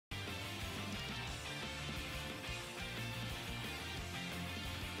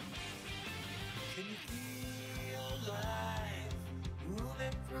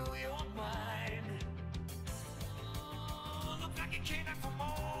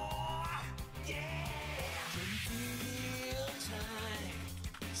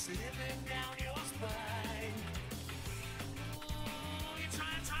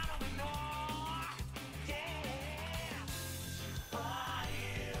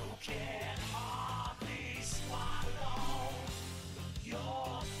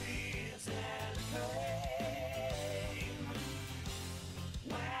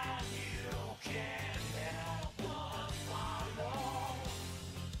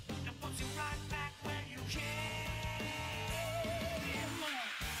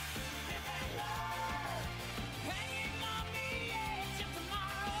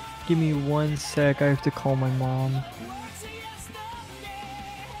Give me 1 sec. I have to call my mom.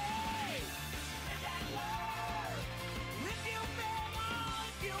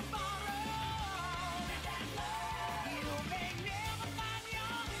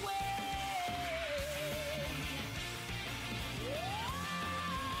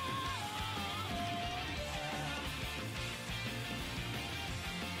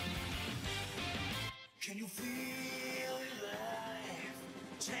 Can you feel life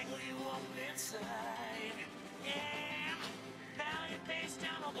tangle you up inside? Yeah, now you're face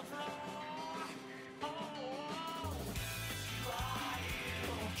down on the floor. Oh,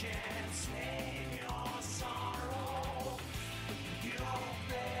 you can't save your sorrow. You're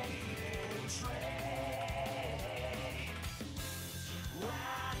paying trade.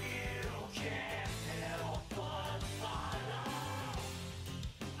 Why you can't help but follow.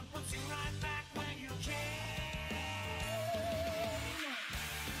 It puts you right back when you can.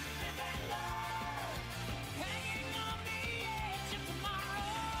 Live that love, hanging on the edge of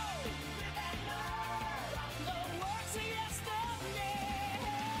tomorrow. Live that love, from the words of yesterday.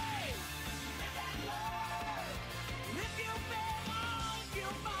 Live that love, if you fail, if you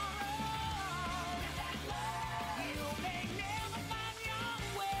borrow. Live that love, you may never find your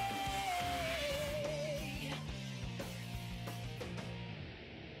way.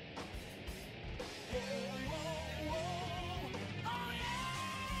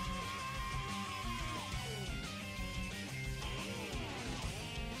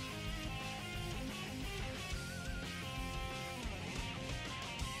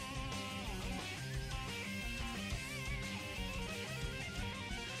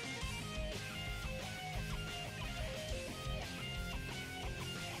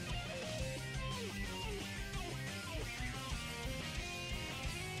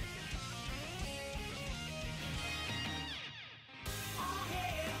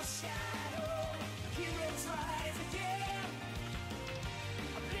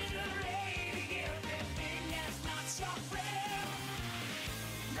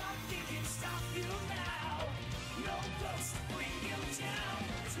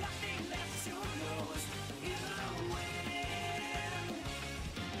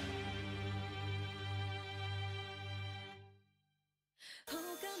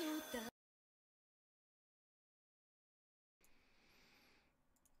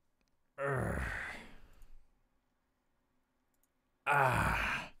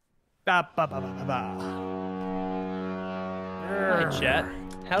 Ba, ba, ba, ba, ba, ba. Hi, chat.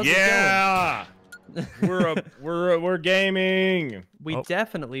 How's Yeah, we're gaming. We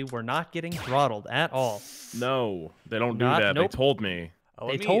definitely were not getting throttled at all. No, they don't do Not- that. nope. They told me.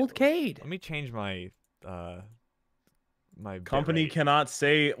 They told Cade. Let me change my my Company bitrate. cannot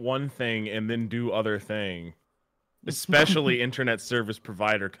say one thing and then do other thing, especially internet service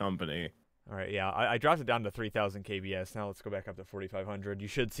provider company. All right, yeah, I dropped it down to 3000 kbs. Now let's go back up to 4500. You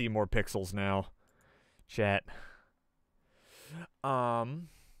should see more pixels now, chat.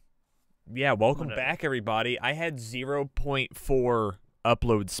 Yeah, welcome back, everybody. I had 0.4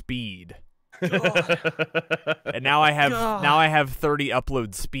 upload speed, and now I have 30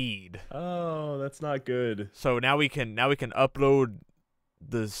 upload speed. Oh, that's not good. So now we can upload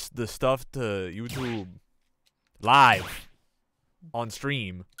the stuff to YouTube live on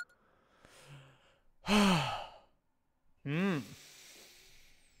stream.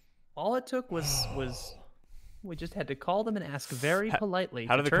 All it took was we just had to call them and ask very politely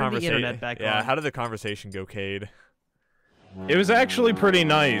How to did turn the internet back on. how did the conversation go, Cade? It was actually pretty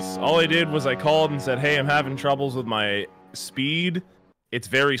nice. All I did was I called and said, "Hey, I'm having troubles with my speed. It's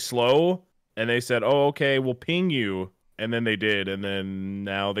very slow." And they said, "Oh, okay, we'll ping you." And then they did, and then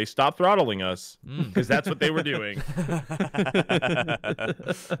now they stopped throttling us because that's what they were doing.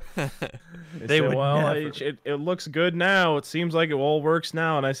 They said, would "Well, never. it looks good now. It seems like it all works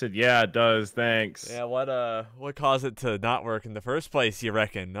now." And I said, "Yeah, it does. Thanks." Yeah, what caused it to not work in the first place, you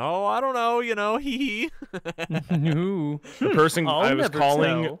reckon? Oh, I don't know, hee. No. The person I'll I was never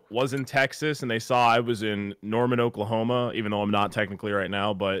calling tell. was in Texas, and they saw I was in Norman, Oklahoma, even though I'm not technically right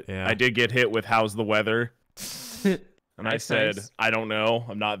now. But Yeah. I did get hit with "How's the weather?" And I Nice, said, nice. "I don't know.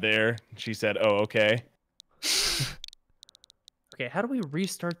 I'm not there." She said, "Oh, okay." Okay, how do we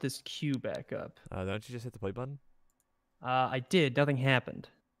restart this queue back up? Don't you just hit the play button? I did. Nothing happened.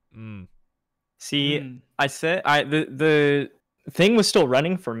 See, I said the thing was still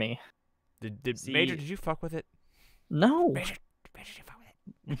running for me. Major, did you fuck with it? No, Major, did you fuck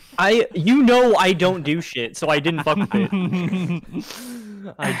with it? I don't do shit, so I didn't fuck with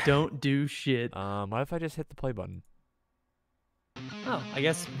it. I don't do shit. What if I just hit the play button? Oh, I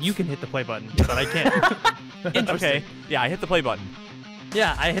guess you can hit the play button, but I can't. Okay, yeah, I hit the play button.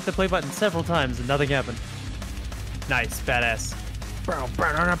 Yeah, I hit the play button several times and nothing happened. Nice, badass.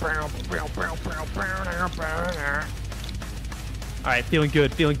 Alright, feeling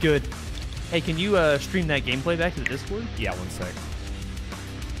good, feeling good. Hey, can you stream that gameplay back to the Discord? Yeah, 1 sec.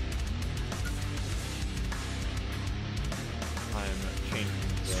 I'm changing.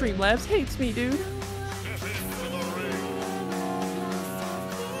 Streamlabs hates me, dude.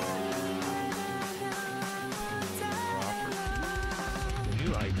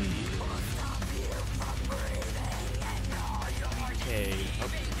 New ID.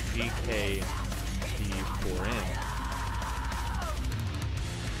 GK D4N.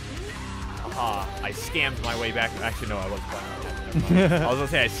 Aha, I scammed my way back. Actually, no, I wasn't playing. I was gonna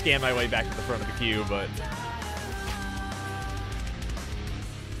say I scammed my way back to the front of the queue, but.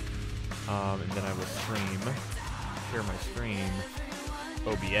 And then I will stream, share my screen,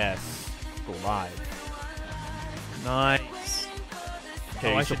 OBS, go live. Nice.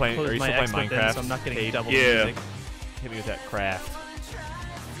 Okay, I are you still should playing close my Xbox then, Minecraft? so I'm not getting Cade? double Yeah. music. Hit me with that craft.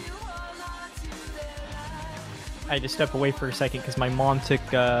 I had to step away for a second because my mom took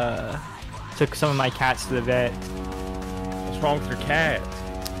some of my cats to the vet. What's wrong with your cat?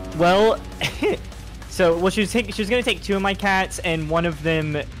 Well, she was gonna take 2 of my cats, and one of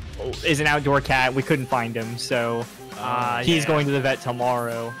them is an outdoor cat. We couldn't find him, so he's going to the vet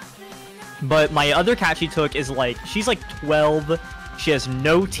tomorrow. But my other cat she took is she's like 12. She has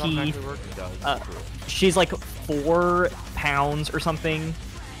no teeth. She's like 4 pounds or something.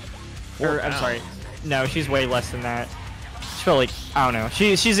 I'm sorry. No, she's way less than that. She's probably, I don't know.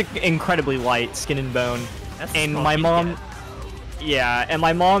 She's incredibly light, skin and bone. That's And small my kitty mom, cat. yeah, and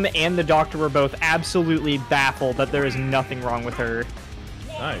my mom and the doctor were both absolutely baffled that there is nothing wrong with her.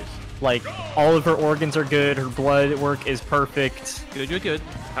 Nice. Like, all of her organs are good, her blood work is perfect. Good, good, good.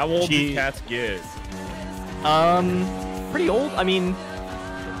 How old do She- cats get? Pretty old. I mean,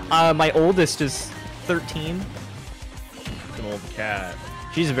 my oldest is 13. It's an old cat.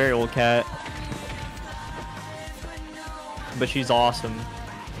 She's a very old cat. But she's awesome.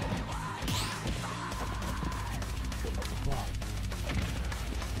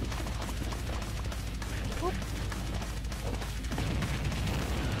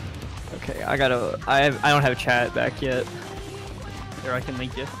 Okay, I don't have chat back yet. Here, I can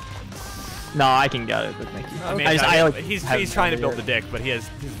link you. No, I can get it, but thank you. I mean, he's trying to build the deck, but his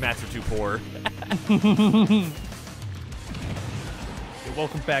mats are too poor.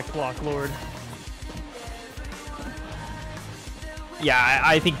 Welcome back, Block Lord. Yeah,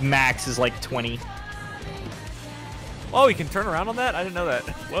 I think max is like 20. Oh, he can turn around on that? I didn't know that.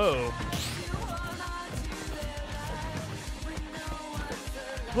 Whoa.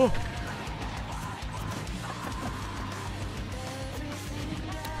 Oh.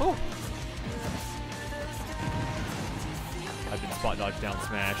 Oh. I've been spot dodged down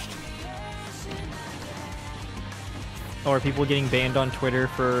smashed. Or people getting banned on Twitter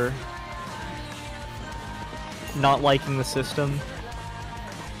for not liking the system.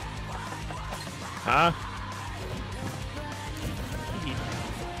 Huh?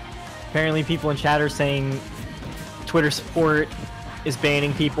 Apparently people in chat are saying Twitter support is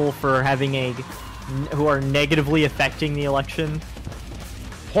banning people for having who are negatively affecting the election.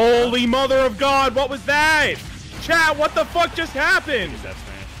 Holy mother of God, what was that? Chat, what the fuck just happened? That's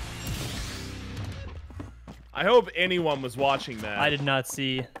smash. I hope anyone was watching that. I did not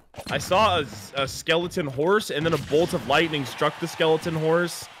see. I saw a skeleton horse, and then a bolt of lightning struck the skeleton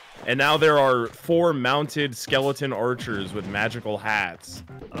horse, and now there are 4 mounted skeleton archers with magical hats.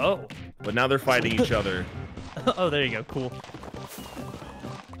 Oh. But now they're fighting each other. Oh, there you go. Cool.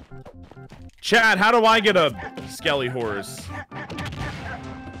 Chat, how do I get a skelly horse?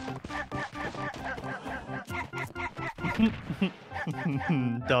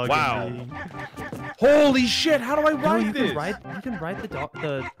 Dog. Wow. and me. Holy shit, how do I No, ride you this? can ride the dog.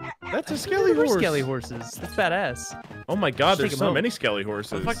 That's a skelly horse. Skelly horses. That's badass. Oh my god, Just there's take 'em so out. many skelly How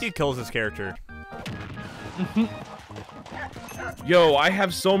horses. the fuck do you kill this character? Yo, I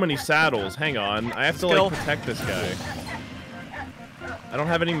have so many saddles. Hang on. I have to, Skill. like, protect this guy. I don't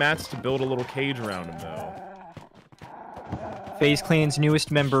have any mats to build a little cage around him, though. FaZe Clan's newest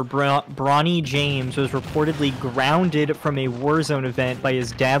member, Bronny James, was reportedly grounded from a Warzone event by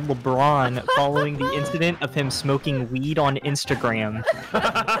his dad, LeBron, following the incident of him smoking weed on Instagram.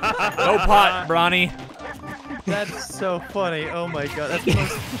 No pot, Bronny. That's so funny. Oh my god. That's the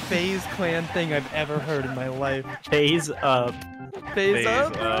most FaZe Clan thing I've ever heard in my life. FaZe up. FaZe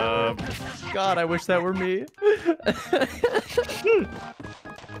up? Phase, God, I wish that were me.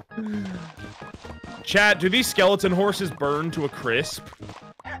 Chat, do these skeleton horses burn to a crisp?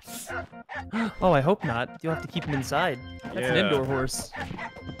 Oh, I hope not. You'll have to keep them inside. That's an indoor horse.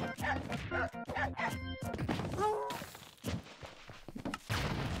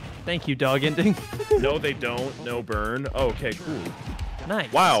 Thank you, dog ending. No, they don't. No burn. Oh, okay, cool.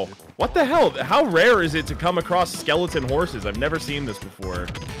 Nice. Wow. What the hell? How rare is it to come across skeleton horses? I've never seen this before.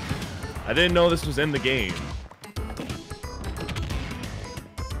 I didn't know this was in the game.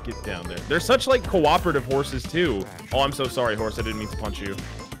 Get down there. They're such, like, cooperative horses, too. Oh, I'm so sorry, horse. I didn't mean to punch you.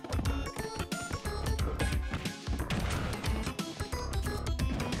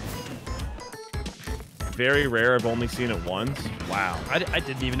 Very rare. I've only seen it once. Wow. I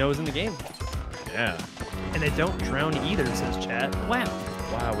didn't even know it was in the game. Yeah. And they don't drown either, says chat. Wow.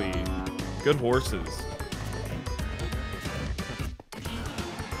 Wowie. Good horses.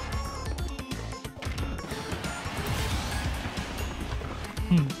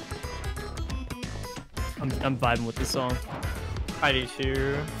 I'm vibing with this song. I do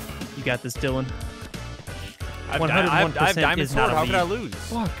too. You got this, Dylan. I've 101% Diamond is Sword. not a How could I me. lose?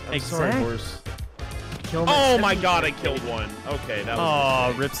 Fuck. I'm sorry, Exact- horse. Kill him at Oh my 70. god, I killed one. Okay, that was a Oh,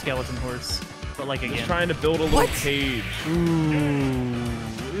 mistake. rip skeleton horse. But like Just again. trying to build a little cage. Ooh.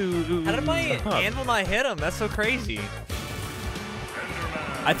 How did my Stop. anvil not hit him? That's so crazy.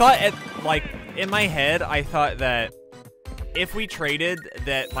 I thought, in my head, I thought that if we traded,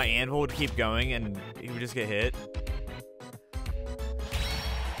 that my anvil would keep going and he would just get hit.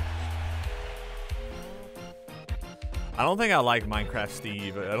 I don't think I like Minecraft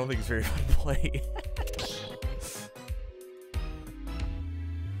Steve. I don't think it's very fun to play.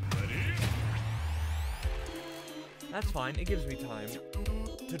 That's fine. It gives me time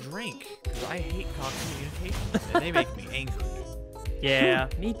to drink. Because I hate Cox communications. And they make me angry. Yeah,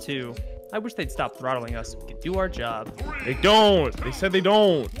 me too. I wish they'd stop throttling us so we could do our job. They don't. They said they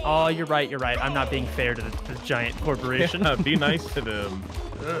don't. Oh, you're right, you're right. I'm not being fair to the giant corporation. Yeah, be nice to them.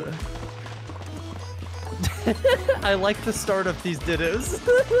 I like the start of these dittos.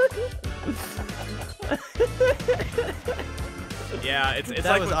 Yeah, it's That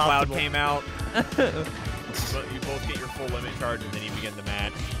like was when Cloud optimal. came out. But you both get your full limit charge and then you begin the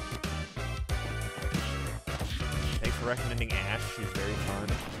match. Thanks for recommending Ash. She's very fun.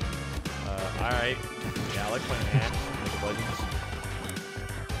 Alright. Yeah, I like playing Ash. League of Legends.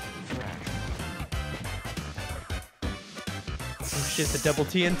 Oh shit, the double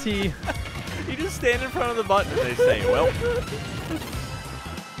TNT. You just stand in front of the button and they say, well.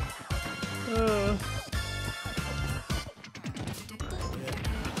 Ooh.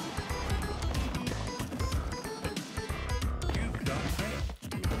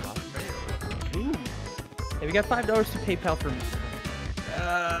 Hey, we got $5 to PayPal from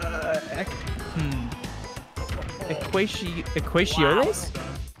Equatioles?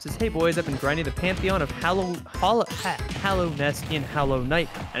 Says, hey boys, I've been grinding the Pantheon of Hallow Nest in Hallow Night,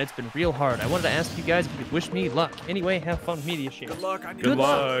 and it's been real hard. I wanted to ask you guys if you could wish me luck. Anyway, have fun with MEDIASHARE. Good luck. I need Good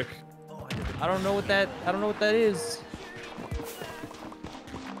luck. I don't know what that is.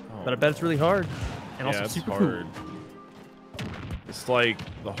 But I bet it's really hard. And Yeah, also it's super hard. It's like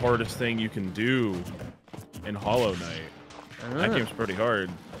the hardest thing you can do in Hollow Knight. cool. That game's pretty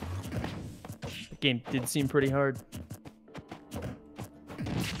hard. The game did seem pretty hard.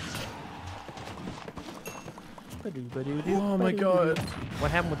 Oh my god. What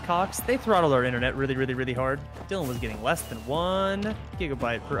happened with Cox? They throttled our internet really hard. Dylan was getting less than 1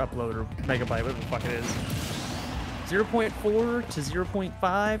 gigabyte per upload or megabyte, whatever the fuck it is. 0.4 to 0.5,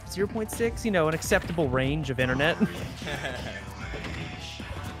 0.6, you know, an acceptable range of internet. You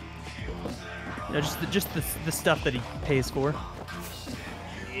know, just the stuff that he pays for.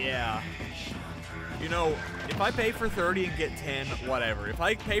 Yeah. You know, if I pay for 30 and get 10, whatever. If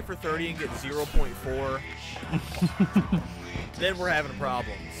I pay for 30 and get 0.4, then we're having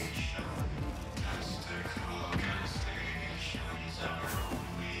problems.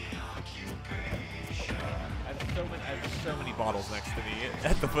 I have so many bottles next to me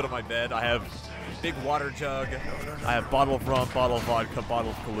at the foot of my bed. I have big water jug. I have bottle of rum, bottle of vodka,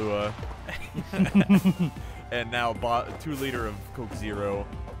 bottle of Kahlua. And now 2 liter of Coke Zero.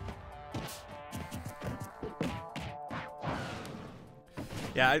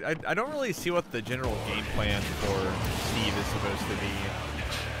 Yeah, I don't really see what the general game plan for Steve is supposed to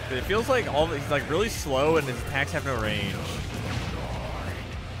be. It feels like he's like really slow and his attacks have no range.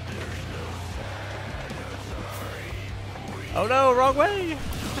 Oh no, wrong way!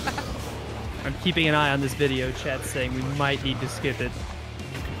 I'm keeping an eye on this video. Chat saying we might need to skip it.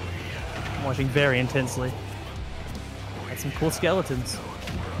 I'm watching very intensely. Got some cool skeletons.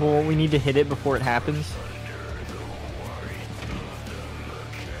 Well, we need to hit it before it happens.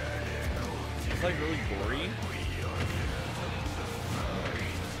 It's like really gory.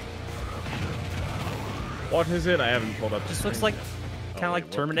 What is it? I haven't pulled up. Just the looks screen. like kind of like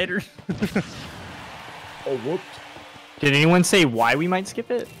wait, what? Terminator. Oh, whoops. Did anyone say why we might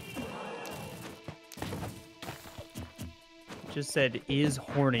skip it? Just said is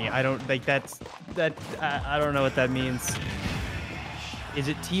horny. I don't think that's that. I don't know what that means. Is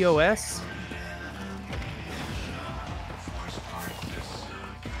it TOS?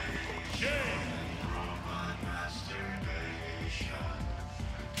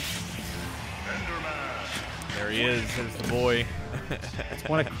 There he is. There's the boy. It's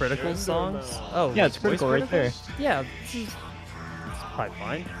one of Critical's songs. Oh, Yeah, it's voice Critical right there. Yeah, it's probably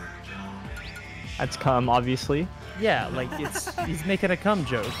fine. That's cum, obviously. Yeah, like he's making a cum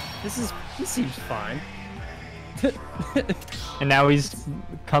joke. This seems fine. And now he's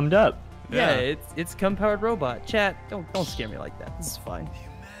cummed up. Yeah, Yeah. it's cum powered robot. Chat, don't scare me like that. This is fine.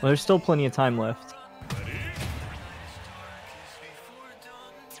 Well, there's still plenty of time left.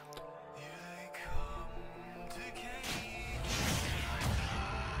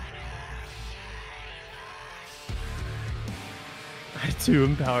 I too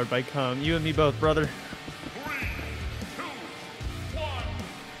am powered by cum. You and me both, brother.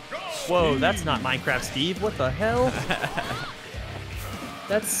 Whoa, that's not Minecraft Steve. What the hell?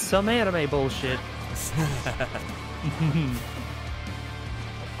 That's some anime bullshit.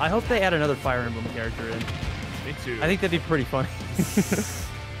 I hope they add another Fire Emblem character in. Me too. I think that'd be pretty funny.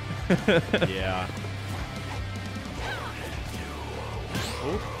 Yeah.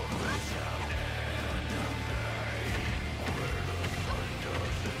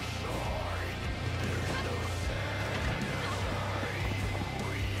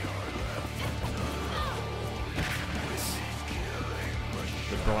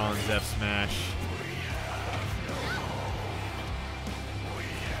 The bronze F smash.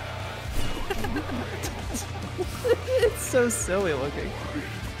 It's so silly looking.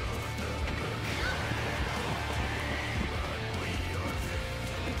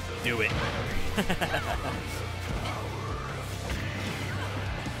 Do it.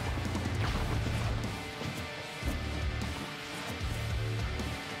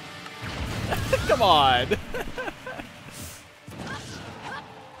 Come on.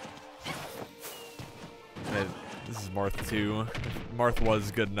 Yeah, this is Marth 2. Marth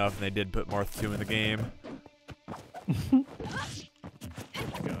was good enough, and they did put Marth 2 in the game.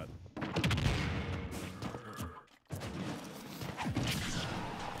 God.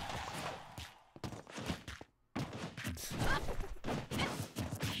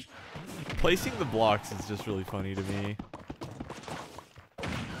 Placing the blocks is just really funny to me.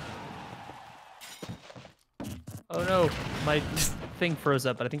 Oh no, my thing froze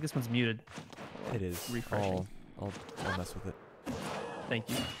up, but I think this one's muted. It is. Refreshing. I'll mess with it. Thank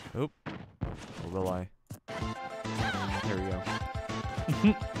you. Oop. Or will I? There we go.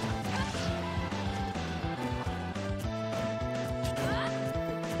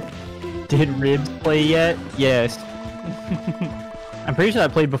 Did Ribs play yet? Yes. I'm pretty sure I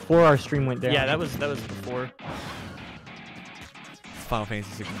played before our stream went down. Yeah, that was before. Final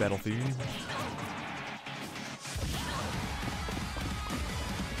Fantasy 6 Battlefield.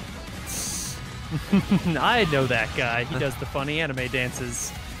 I know that guy. He does the funny anime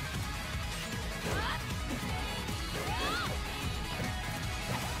dances.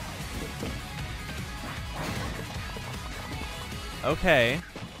 Okay.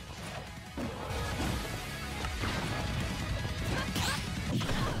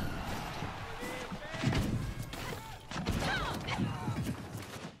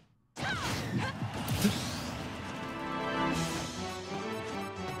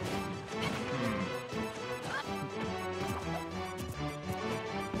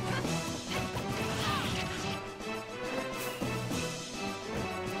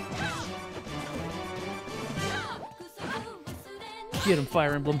 Get him,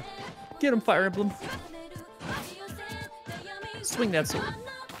 Fire Emblem. Get him, Fire Emblem. Swing that sword.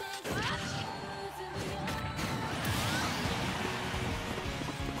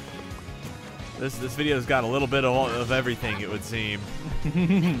 This video's got a little bit of everything, it would seem.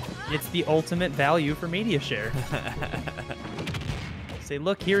 It's the ultimate value for MEDIASHARE. Say,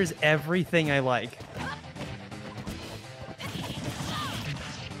 look, here's everything I like.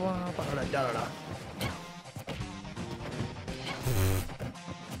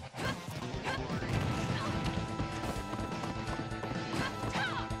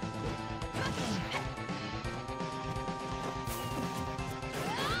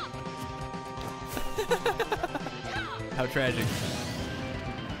 How tragic.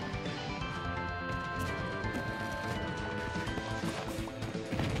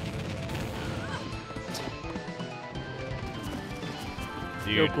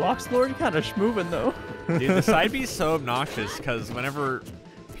 Yo, Dude, Blocks Lord, you kind of schmoving though. Dude, the side B's so obnoxious because whenever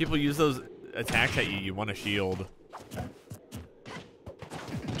people use those attacks at you, you want a shield.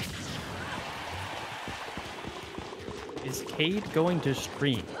 Is Cade going to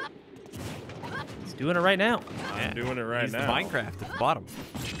stream? He's doing it right now. I'm doing it right He's now. the Minecraft at the bottom.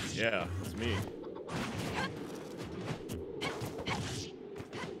 Yeah, it's me.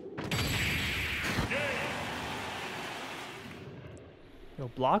 Yo,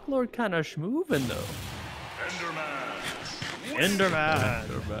 Block Lord kind of schmoovin' though.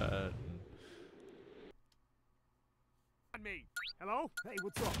 Enderman. On me. Hello? Hey,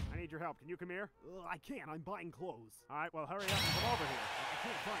 what's up? I need your help. Can you come here? I can't. I'm buying clothes. All right, well, hurry up and come over here. I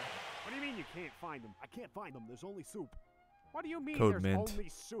can't find them. What do you mean you can't find them? I can't find them. There's only soup. What do you mean Code there's mint. only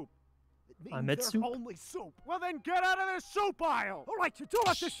soup? It means I meant there's soup? only soup. Well, then get out of the soup aisle. All right, you don't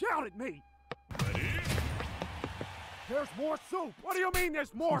have to shout at me. There's more soup. What do you mean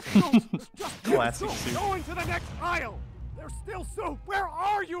there's more soup? There's just more Classic soup. soup. Go into the next aisle. There's still soup. Where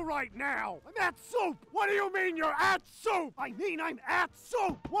are you right now? I'm at soup. What do you mean you're at soup? I mean I'm at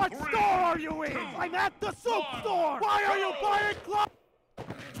soup. What store are you in? I'm at the soup store. Why are you buying clothes?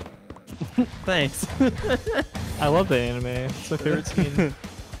 Thanks. I love the anime. It's my favorite scene.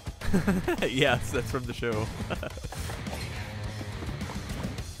 Yes, that's from the show.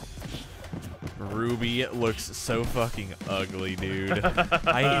 Ruby looks so fucking ugly, dude.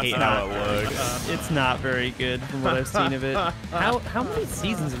 I hate how it looks. It's not very good from what I've seen of it. How many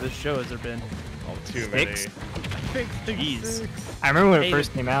seasons of this show has there been? Oh, too many. Six? Jeez. I remember when it Hey,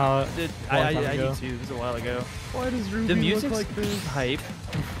 first came out. I time ago. do too. It was a while ago. Why does Ruby The look music's like this? hype.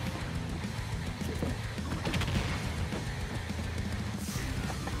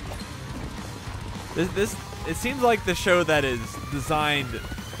 It seems like the show that is designed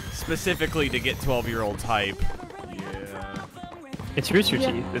specifically to get 12-year-olds hype. Yeah. It's Rooster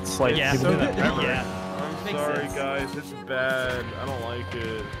Teeth. It's like Yeah, people so do that good. forever. Yeah. I'm Makes sorry, sense. guys. It's bad. I don't like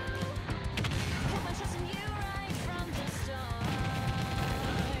it.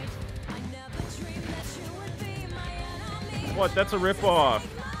 What? That's a ripoff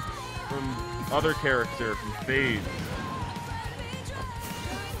from other character from Fade.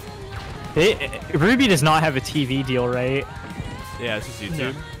 Ruby does not have a TV deal, right? Yeah, it's just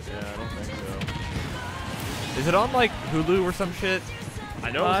YouTube. No. Yeah, I don't think so. Is it on like Hulu or some shit? I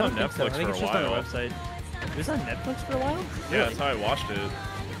know I it don't was on think so. I Netflix think for it's a just on while. the website. It was on Netflix for a while? Yeah, that's how I watched it.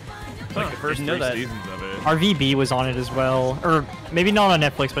 Like the first didn't know 3 that. seasons of it. RVB was on it as well. Or maybe not on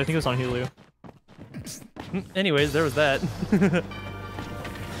Netflix, but I think it was on Hulu. Anyways, there was that. I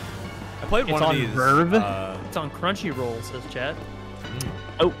played It's one of on these. Verve? It's on Crunchyroll, says chat.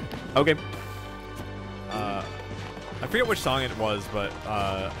 Oh, okay. I forget which song it was, but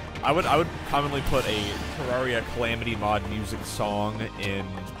I would commonly put a Terraria Calamity mod music song in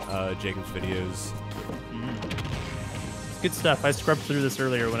Jacob's videos. Good stuff. I scrubbed through this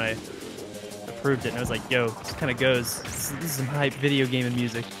earlier when I approved it, and I was like, yo, this kind of goes. This is some hype video game and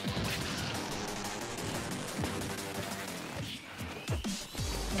music.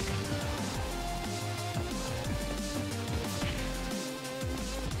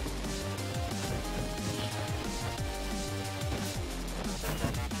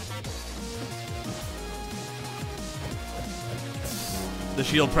 The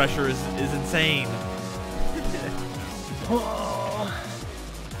shield pressure is insane.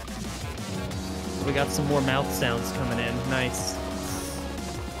 We got some more mouth sounds coming in. Nice.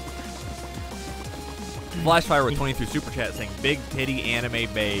 Flashfire with 23 super chat saying big titty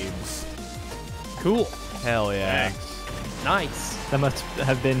anime babes. Cool. Hell yeah. Thanks. Nice. That must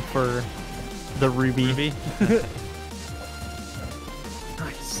have been for the Ruby. Ruby.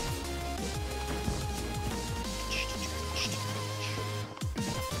 Nice.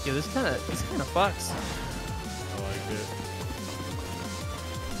 Yo, this kind of fucks. I like it.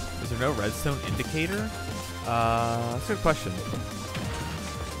 Is there no redstone indicator? That's a good question.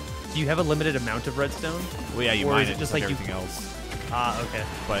 Do you have a limited amount of redstone? Well, yeah, you Or mine is it it just like like you- everything else. Ah, okay.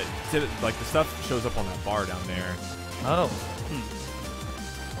 But like the stuff shows up on that bar down there. Oh.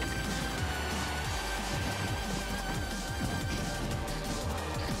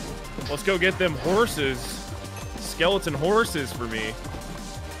 Let's go get them horses. Skeleton horses for me.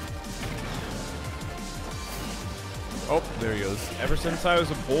 Oh, there he goes. Ever since I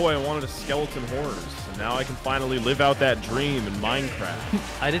was a boy, I wanted a skeleton horse. And now I can finally live out that dream in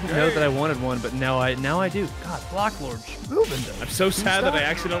Minecraft. I didn't know that I wanted one, but now I do. God, Block Lord, moving them. I'm so sad that I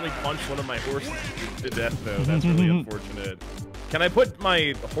accidentally punched one of my horses to death, though. That's really unfortunate. Can I put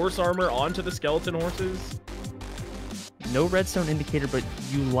my horse armor onto the skeleton horses? No redstone indicator, but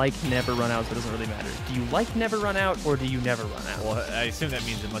you like never run out, so it doesn't really matter. Do you like never run out, or do you never run out? Well, I assume that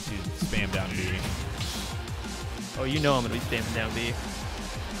means unless you spam down B. Oh, you know I'm gonna be spamming down B.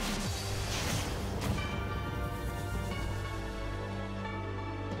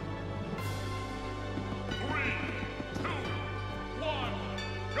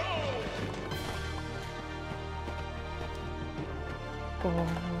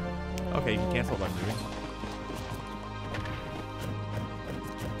 Okay, you can cancel that movie.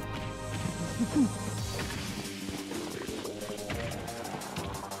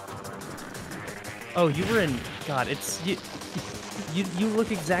 Oh, you were in. God, it's you. You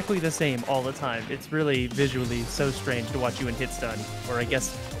look exactly the same all the time. It's really visually so strange to watch you in hit stun, or I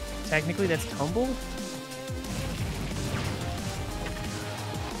guess technically that's tumble.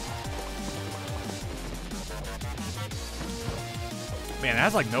 Man, that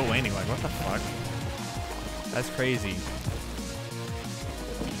has like no landing leg. What the fuck? That's crazy.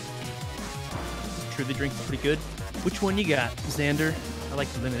 True, the drink's pretty good. Which one you got, Xander? I like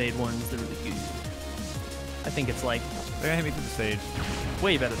the lemonade ones. They're really good. I think it's like They're gonna hit me through the stage.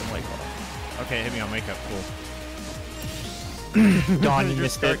 way better than White Claw. Okay, hit me on makeup. Cool. Dawn, you Your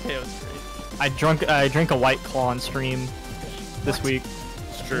missed Star it. KO is great. I drank a White Claw on stream this week.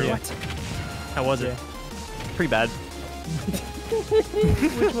 It's true. Yeah. How was it? Pretty bad.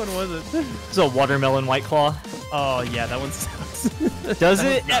 Which one was it? It's a watermelon White Claw. Oh yeah, that one sucks. Does That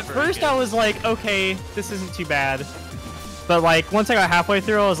it? was not At very first good. I was like, okay, this isn't too bad. But like once I got halfway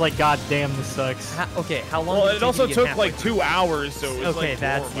through, I was like, god damn, this sucks. Okay, how long? Well, did it take also you to get took halfway like 2 hours, so it was Okay, like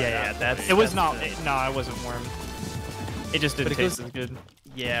that's warm by yeah, that that's. point. It was that's not. the- No, it wasn't warm. It just didn't But it taste goes- as good.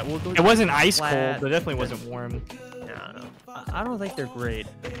 Yeah, well, It wasn't ice flat. cold, but it definitely wasn't warm. No. I don't think they're great.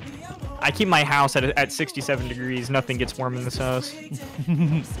 I keep my house at 67 degrees. Nothing gets warm in this house.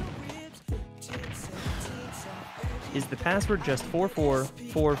 Is the password just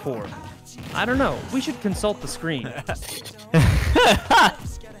 4444? I don't know. We should consult the screen.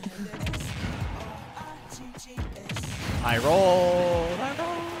 I roll.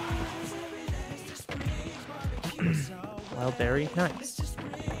 Wild berry, nice.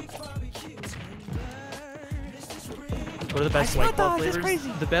 What are the best White Claw flavors?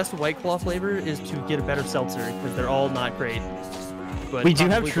 The best White Claw flavor is to get a better seltzer because they're all not great. But We do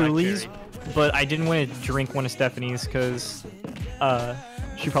have probably Trulies, blackberry. but I didn't want to drink one of Stephanie's because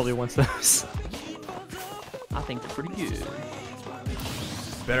she probably wants those. I think they're pretty good.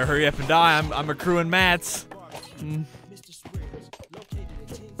 Better hurry up and die. I'm accruing mats.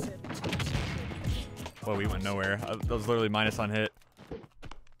 Well, we went nowhere. That was literally minus on hit.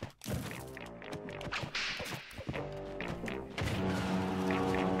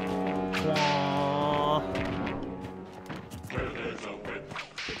 Wah.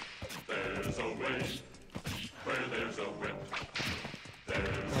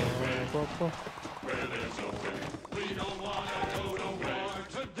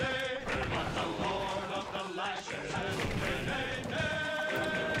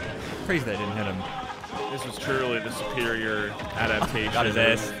 Crazy that didn't hit him. This was truly the superior adaptation. Got his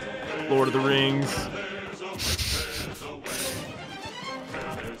ass. of Lord of the Rings.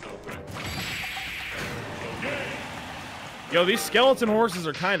 Yo, these skeleton horses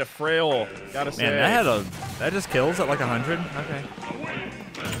are kind of frail. Gotta say. Man, that just kills at like 100. Okay.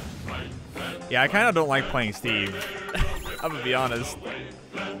 Yeah, I kind of don't like playing Steve. I'm gonna be honest.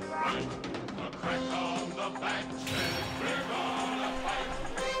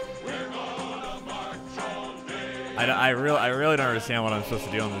 I really don't understand what I'm supposed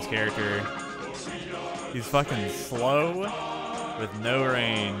to do on this character. He's fucking slow with no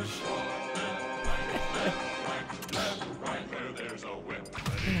range.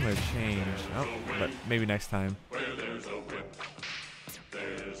 I'm gonna change. Oh, but maybe next time.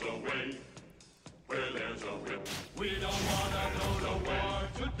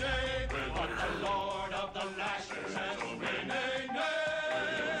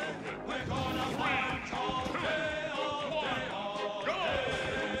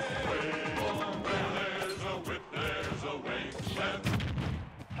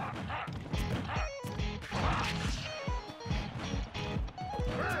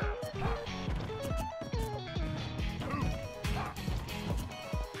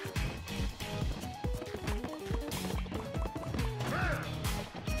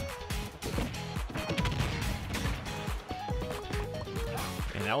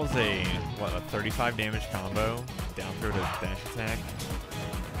 And that was a 35 damage combo. Down throw to dash attack.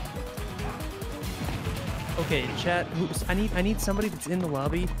 Okay, chat. I need somebody that's in the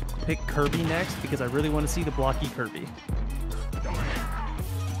lobby to pick Kirby next because I really want to see the blocky Kirby.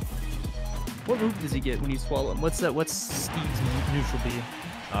 What move does he get when you swallow him? What's Steve's neutral B?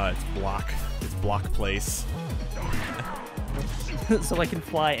 It's block. It's block place. So I can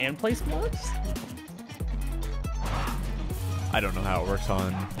fly and place blocks? I don't know how it works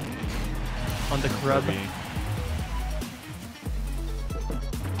on the grub. Kirby.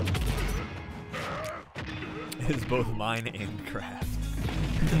 It's both mine and craft.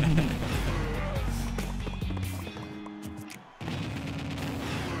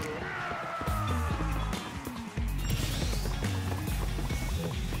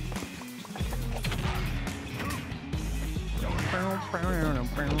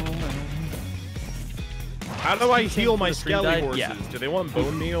 How do I heal my the stream skelly died? horses? Yeah. Do they want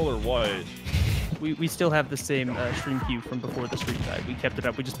bone meal or what? We still have the same stream queue from before the stream died. We kept it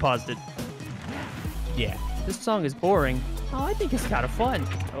up. We just paused it. Yeah. This song is boring. Oh, I think it's kind of fun.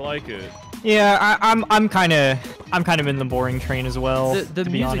 I like it. Yeah, I'm kind of in the boring train as well. The to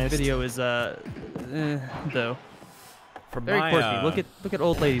be music honest. video is though From very my, quirky. Look at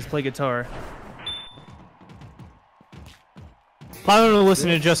old ladies play guitar. If I don't listen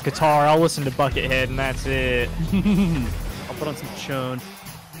to just guitar, I'll listen to Buckethead, and that's it. I'll put on some Chone.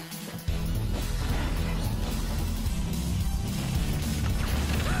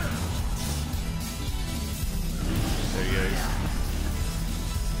 There he is.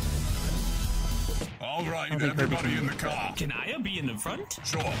 All right, think Kirby everybody can- in the car. Can I be in the front?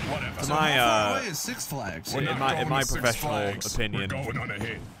 Sure, whatever. So my, how far uh, away is Six Flags? in We're not my- in going my to Six professional Flags. opinion, We're going on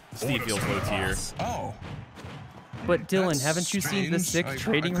ahead. Steve Orders feels from low the tier. boss. Oh, But Dylan, that's haven't you seen the strange. 6 I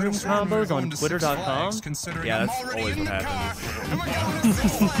trading could've room sworn we were combos going on to Six Twitter.com? Flags, considering Yeah, I'm that's already always in what the car, happens. and we're going to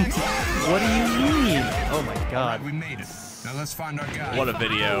Six Flags. What do you mean? Oh my All right, god. we made it. Now let's find our guy. What a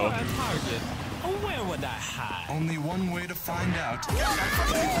video. Where would I hide? Only one way to find out.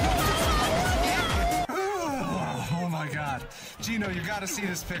 Oh my god. Gino, you gotta see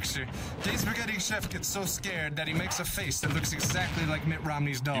this picture. Gay Spaghetti Chef gets so scared that he makes a face that looks exactly like Mitt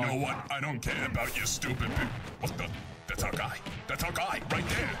Romney's dog. You know what? I don't care about your stupid What the? That's our guy. That's our guy, right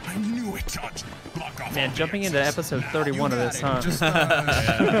there. I knew it, Judge. Block off Man, all jumping the into exits. episode 31 of You got this, it. huh?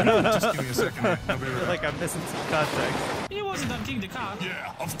 Just, just give me a second. I'll be right back. I'm missing some context. He wasn't emptying the car.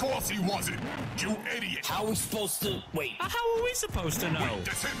 Yeah, of course he wasn't. You idiot. How are we supposed to wait? How are we supposed to know?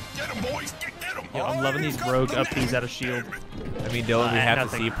 That's him. Get him, boys. Get him. Yo, I'm loving these rogue upbeats out of shield. I mean, Dylan, we have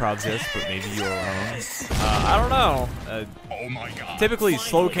nothing. to see progs this, but maybe you're wrong. I don't know. Oh my god. Typically,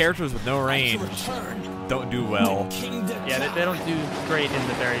 slow characters with no range don't do well. Yeah, they don't do great in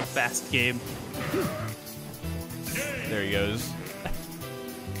the very fast game. There he goes.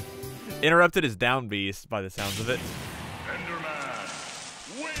 Interrupted is down beast by the sounds of it.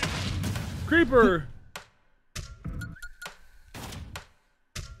 Enderman. Win. Creeper.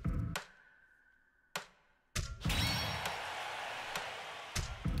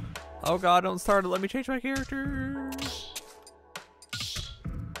 Oh god, don't start it. Let me change my character.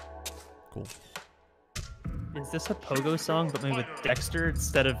 Cool. Is this a Pogo song, but maybe with Dexter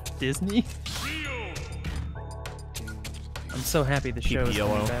instead of Disney? I'm so happy the show is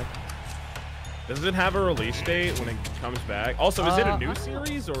yellow. coming back. Does it have a release date when it comes back? Also, is it a new I-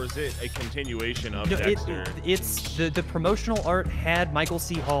 series or is it a continuation of No, Dexter? it's the promotional art had Michael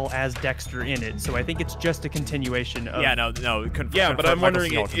C. Hall as Dexter in it, so I think it's just a continuation of. Yeah, no. Yeah, but I'm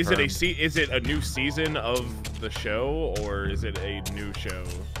wondering, Michael C. is it a confirmed. is it a new season of the show or is it a new show?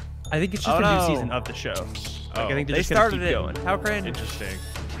 I think it's just Oh, a no. new season of the show. Like, Oh. I think they're They just gonna started keep it. going. How cringe. Interesting.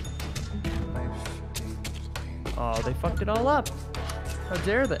 Oh, they fucked it all up. How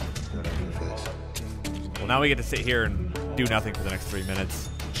dare they? Well, now we get to sit here and do nothing for the next 3 minutes.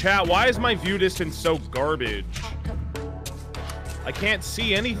 Chat, why is my view distance so garbage? I can't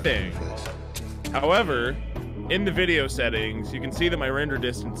see anything. However, in the video settings, you can see that my render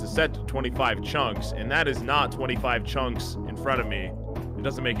distance is set to 25 chunks, and that is not 25 chunks in front of me. It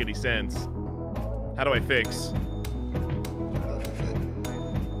doesn't make any sense. How do I fix?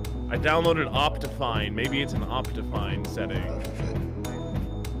 I downloaded Optifine. Maybe it's an Optifine setting.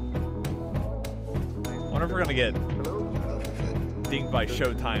 I wonder if we're gonna get dinged by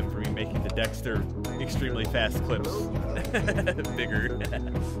Showtime for me making the Dexter extremely fast clips bigger.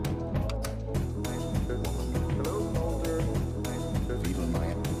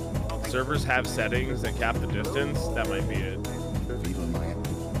 Servers have settings that cap the distance. That might be it.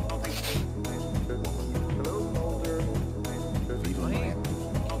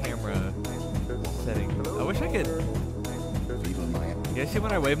 Camera setting. I wish I could. You guys see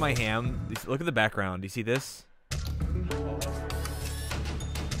when I wave my hand? Look at the background. Do you see this?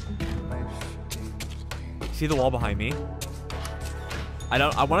 See the wall behind me?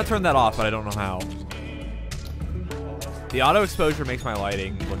 I want to turn that off, but I don't know how. The auto exposure makes my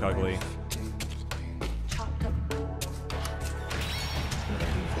lighting look ugly.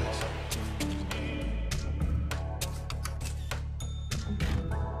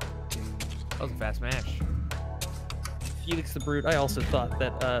 That was a fast match. Felix the Brute, I also thought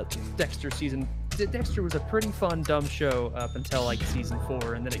that Dexter was a pretty fun, dumb show up until like season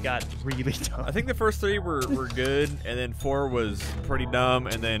 4, and then it got really dumb. I think the first 3 were good, and then 4 was pretty dumb,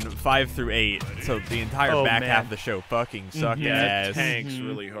 and then 5 through 8. So the entire back half of the show fucking sucked ass. Tanks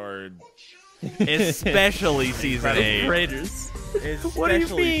really hard. Especially season 8. Raiders. Especially What do you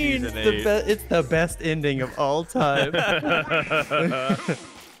mean? season 8. It's the best ending of all time.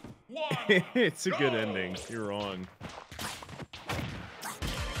 It's a good ending. You're wrong.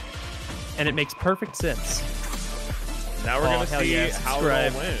 And it makes perfect sense. Now we're gonna see how it all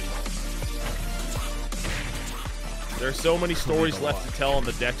subscribe. went. There's so many stories left to tell in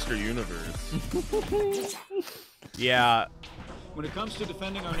the Dexter universe. Yeah. When it comes to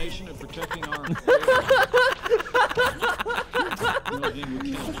defending our nation and protecting our the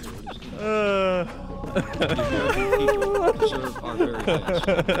American people deserve our very best,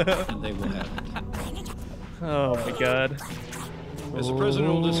 and they will have it. Oh my God. As the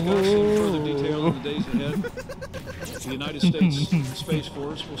President will discuss in further detail in the days ahead, the United States Space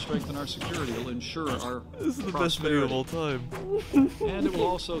Force will strengthen our security. It will ensure our This is the best video of all time. And it will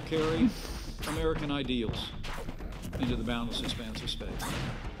also carry American ideals into the boundless expanse of space.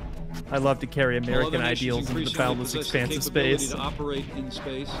 I love to carry While American other nations ideals into the increasingly boundless possess the expanse of capability space. to operate in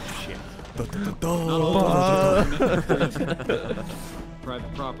space. Not all of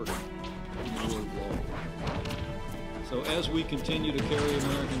private property in the rule of law. So as we continue to carry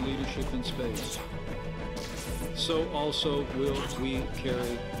American leadership in space, so also will we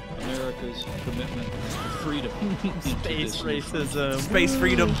carry America's commitment to freedom. Space racism. Space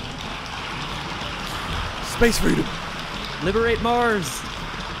freedom. Space freedom. Liberate Mars.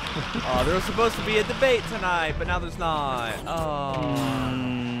 Oh, there was supposed to be a debate tonight, but now there's not.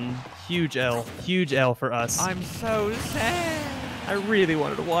 Oh. Huge L. Huge L for us. I'm so sad. I really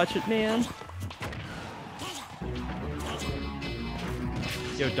wanted to watch it, man.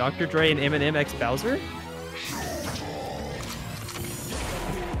 Yo, Dr. Dre and Eminem x Bowser?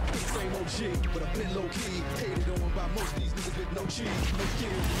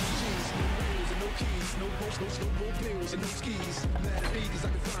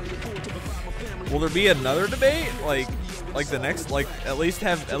 Will there be another debate? Like the next, at least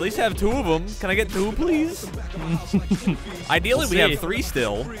have 2 of them. Can I get 2, please? Ideally, we have 3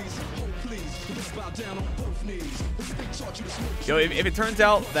 still. Yo, if it turns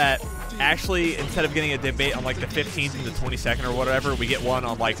out that actually instead of getting a debate on like the 15th and the 22nd or whatever, we get one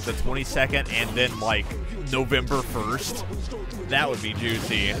on like the 22nd and then like November 1st, that would be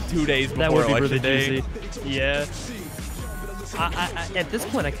juicy. 2 days before That would be election really day. juicy. Yeah. At this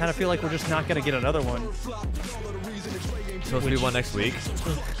point, I kind of feel like we're just not going to get another one. Supposed to be one next week.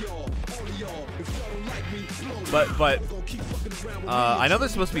 But I know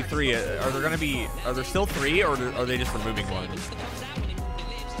there's supposed to be 3. Are there still 3, or are they just removing one?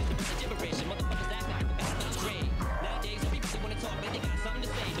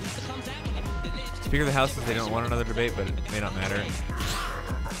 Speaker of the House says they don't want another debate, but it may not matter.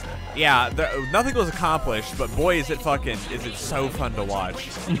 Yeah, nothing was accomplished, but boy, is it so fun to watch.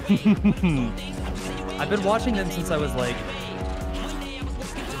 I've been watching them since I was like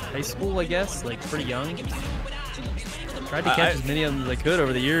high school, I guess, like pretty young. Tried to catch as many of them as I could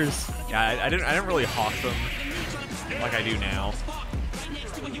over the years. Yeah, I didn't really hawk them like I do now.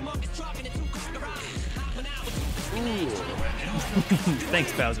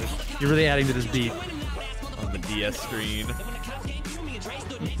 Thanks, Bowser. You're really adding to this beat. On the DS screen.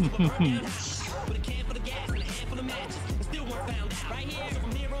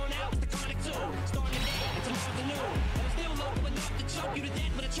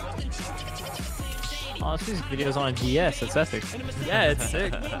 Oh, this is videos on a DS. That's epic. Yeah, it's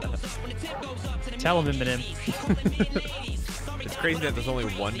sick. Tell him, Eminem. It's crazy that there's only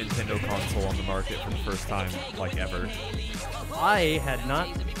one Nintendo console on the market for the first time, like, ever. I had not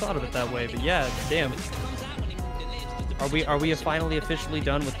thought of it that way, but yeah, damn. Are we finally officially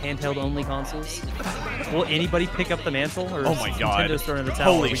done with handheld-only consoles? Will anybody pick up the mantle? Or Oh my god. Nintendo throwing in the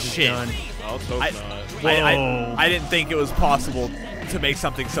towel? Holy shit. Done? I'll hope not. I didn't think it was possible to make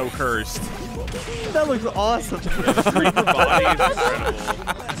something so cursed. That looks awesome. Creeper body is incredible.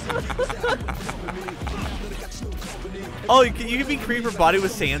 Oh, you can be Creeper Body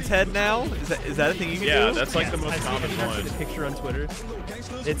with Sans Head now? Is that a thing you can do? Yeah, that's like the most I've common seen one. the picture on Twitter.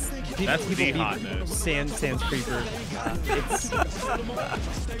 It's That's people the be hotness. Sans Creeper. It's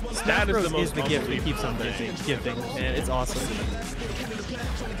That is the Bros most the gift that common keeps on gifting, man. It's awesome.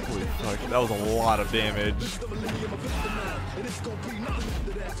 Holy fuck, that was a lot of damage.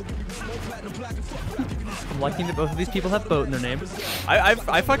 I'm liking that both of these people have boat in their name.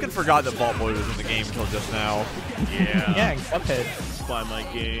 I fucking forgot that Vault Boy was in the game until just now. Yeah. Yeah, Cuphead. By my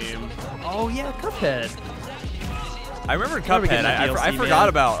game. Oh yeah, Cuphead. I remember Why are we Cuphead. getting I DLC,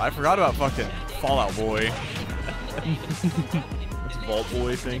 forgot man? I forgot about fucking Fallout Boy. It's Vault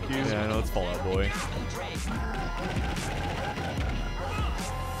Boy, thank you. Yeah, I know it's Fallout Boy.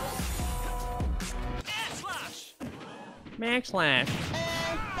 Max Slash.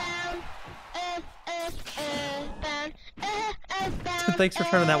 Thanks for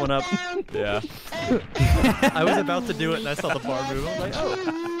turning that one up. Yeah. I was about to do it and I saw the bar move. I was like, oh.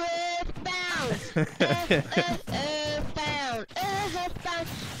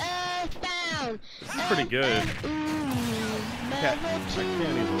 This is pretty good. I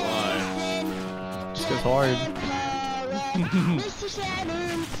can't even lie. Just goes hard.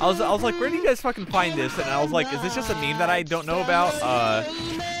 I was like, where do you guys fucking find this? And I was like, is this just a meme that I don't know about?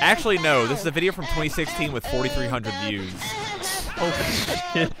 Actually, no. This is a video from 2016 with 4,300 views. Oh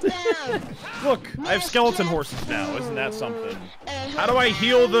shit. Look, I have skeleton horses now. Isn't that something? How do I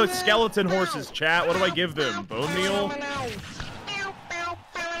heal the skeleton horses, chat? What do I give them? Bone meal?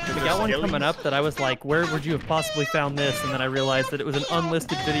 We got one coming up that I was like, where would you have possibly found this? And then I realized that it was an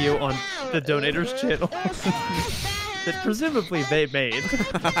unlisted video on the donator's channel that presumably they made.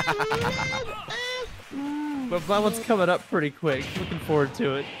 But my one's coming up pretty quick. Looking forward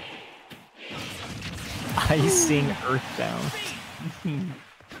to it. Icing Earthbound.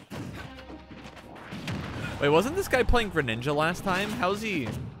 Wait, wasn't this guy playing Greninja last time? How's he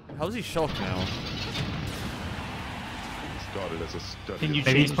Shulk now? Started as a study. Can you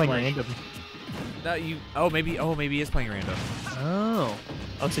Maybe he's change playing like- random. No, maybe he is playing random. Oh.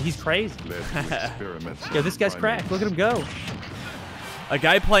 Oh, so he's crazy. led to experiments Yo, this guy's on cracked. Look at him go. A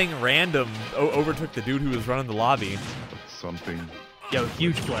guy playing random overtook the dude who was running the lobby. something. Yo,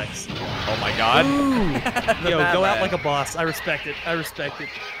 huge flex. Oh my god. Yo, go out like a boss. I respect it. I respect it.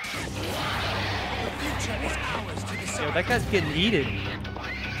 Yo, that guy's getting eated.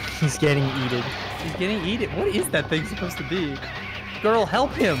 He's getting eated. He's getting eaten. What is that thing supposed to be? Girl,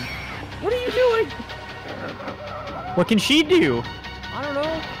 help him. What are you doing? What can she do? I don't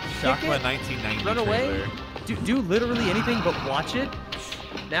know. Kick Shakma it. 1990 Run away. trailer. Do literally anything but watch it.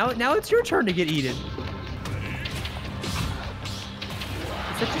 Now it's your turn to get eaten.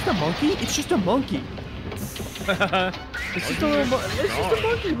 Is that just a monkey? It's just a monkey. It's just a little. It's just a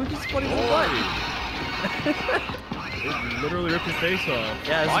monkey with just funny little butt. It literally ripped your face off.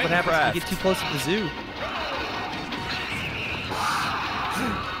 Yeah, this is what happens when you get too close to the zoo.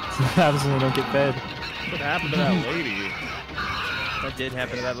 What happens when they don't get fed? What happened to that lady? That did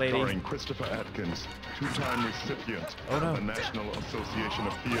happen to that lady. Starring Christopher Atkins, two-time recipient of the National Association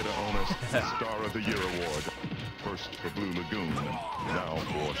of Theater Owners Star of the Year Award. First for Blue Lagoon, now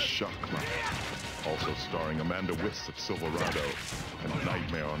for Shakma. Also starring Amanda Wiss of Silverado and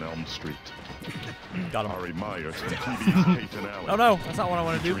Nightmare on Elm Street. Got him. Ari Myers from TV's Kate and Allen. Oh no, that's not what I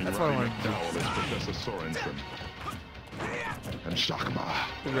want to do. Featuring That's what I Roddy want to do. McDowell as Professor Sorensen. And Shakma.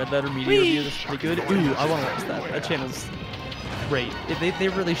 The Red Letter Media review, this is pretty good. Ooh, I want to watch that. That channel's great. They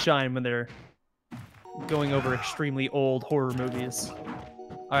really shine when they're going over extremely old horror movies.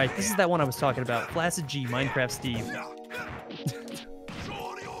 All right, this is that one I was talking about. Flaccid G, Minecraft Steve.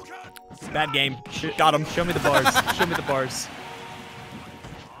 Bad game. Got him. Show me the bars. Show me the bars.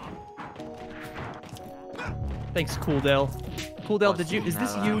 Thanks, Cool Dell. Cool Dell, did you? Is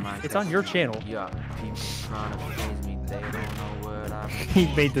this you? It's on your channel. He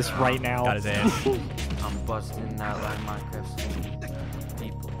made this right now. Got his ass. I'm busting out like Minecraft Steve.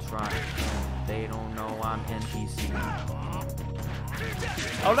 People trying, they don't know I'm NPC.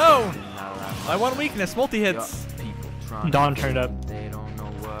 Oh no! My one weakness, multi-hits. Dawn turned up. They don't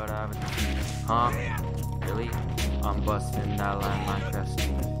know what I've achieved. Huh? Really? I'm busting out like Minecraft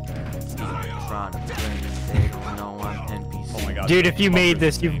Steve. People trying to blend, they don't know I'm NPC. Oh my god. Dude, if you made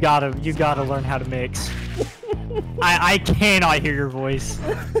this, you gotta learn how to mix. I cannot hear your voice.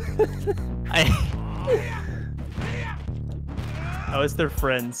 Oh, it's their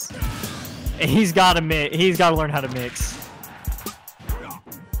friends. He's gotta learn how to mix.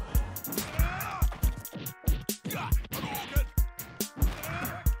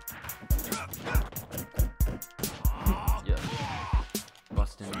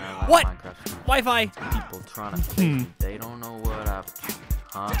 What? Wi-Fi. People trying to fake me, they don't know what I've achieved.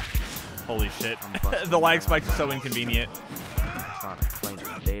 Huh? Holy shit. The lag spikes are so inconvenient. Trying to claim it,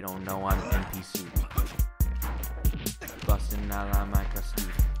 they don't know I'm NPC. Busting out like Minecraft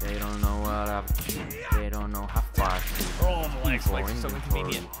Steve. They don't know what I've achieved. They don't know how far I've achieved. Oh, the lag spikes are so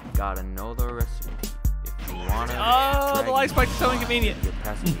inconvenient. Gotta know the recipe. If you wanna Oh, the lag spikes are so inconvenient.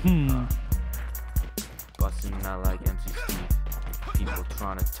 busting out like MC Steve. People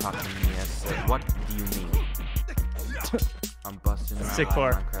trying to talk to me, I said, what do you mean? I'm busting out Sick like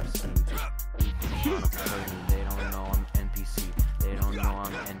bar. Minecraft Steve. People trying to play me, they don't know I'm NPC. They don't know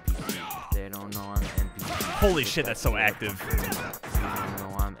I'm NPC. They don't know I'm NPC. Holy shit, that's so active. They don't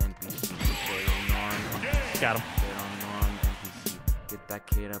know I'm NPC. They don't know I'm NPC. Got him. They don't know I'm NPC. Get that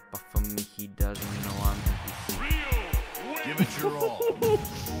kid up off of me, he doesn't know I'm NPC. Give it your all.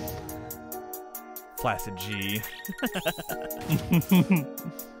 Flaccid G.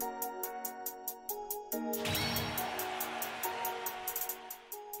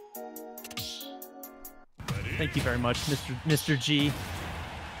 Thank you very much, Mr. G.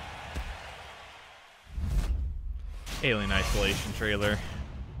 Alien Isolation trailer.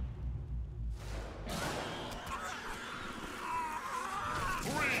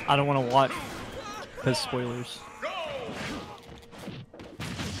 I don't want to watch because spoilers.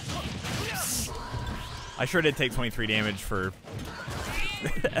 I sure did take 23 damage for.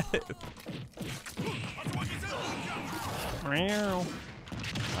 Oh,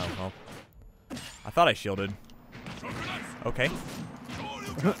 well. I thought I shielded. Okay.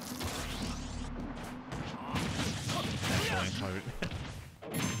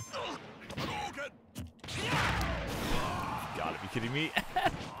 Gotta be kidding me.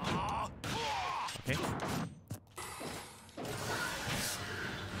 Okay.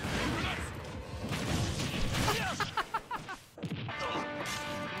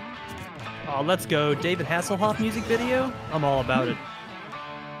 Oh, let's go. David Hasselhoff music video? I'm all about it.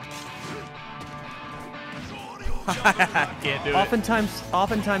 Can't do it.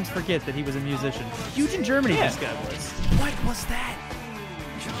 Oftentimes forget that he was a musician. Huge in Germany, this guy was. What was that?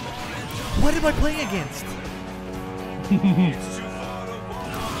 What am I playing against?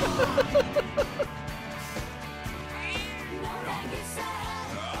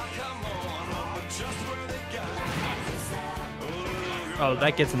 Oh,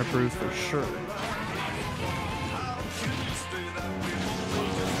 that gets an approved for sure.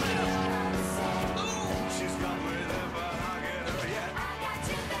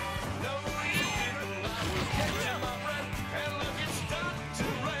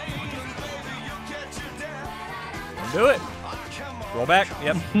 Do it. Roll back.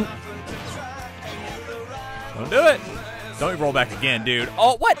 Yep. Don't do it. Don't roll back again, dude.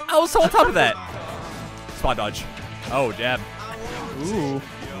 Oh, what? I was so on top of that. Spot dodge. Oh, jab. Ooh.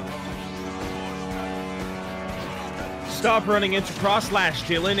 Stop running into cross slash,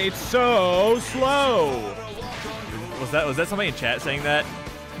 Dillon. It's so slow. Was that somebody in chat saying that?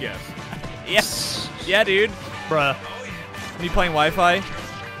 Yes. Yes. Yeah, dude. Bruh. Are you playing Wi-Fi?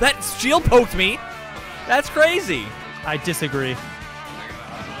 That shield poked me. That's crazy. I disagree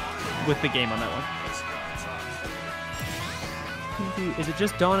with the game on that one. Is it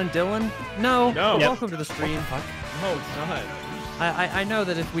just Dawn and Dillon? No. No. Welcome to the stream. No, it's not. I know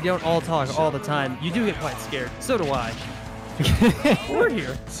that if we don't all talk all the time, you do get quite scared. So do I. We're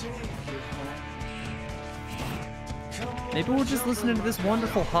here. Maybe we're just listening to this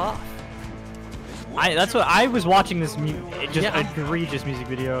wonderful Hoff. That's what I was watching this egregious music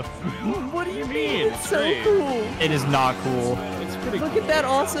video. What do you mean? It's so great. cool. It is not cool. It's pretty Look cool. at that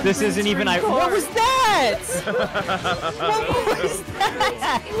awesome. This green isn't even screen what card. was that? What was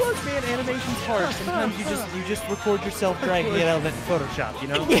that? Look, man, animation's hard. Sometimes you just record yourself dragging it out of it in Photoshop, you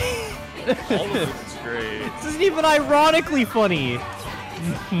know? All of this is great. This isn't even ironically funny.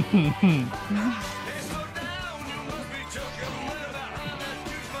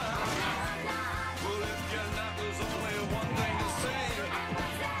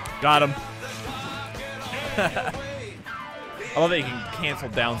 Got him. I love that you can cancel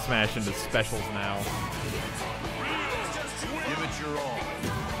down smash into specials now. Give it your all.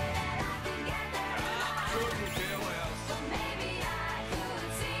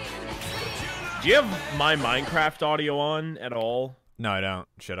 Do you have my Minecraft audio on at all? No, I don't.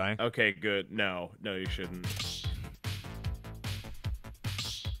 Should I? Okay, good. No, you shouldn't.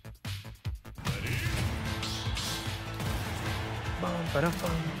 I'm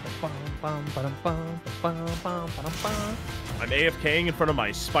AFKing in front of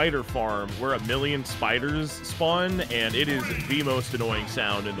my spider farm where 1 million spiders spawn, and it is the most annoying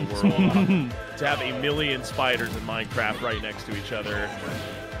sound in the world. To have 1 million spiders in Minecraft right next to each other,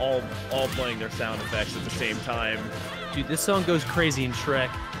 all playing their sound effects at the same time. Dude, this song goes crazy in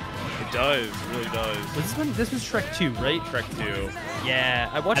Shrek. It does, it really does. This was Shrek 2, right? Shrek 2. Yeah,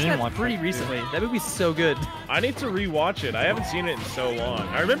 I watched didn't that watch pretty Shrek 2. recently. That movie's so good. I need to rewatch it. I haven't seen it in so long.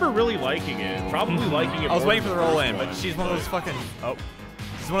 I remember really liking it. Probably liking it I was more waiting for than the roll first in, but one, she's one of those fucking. Oh.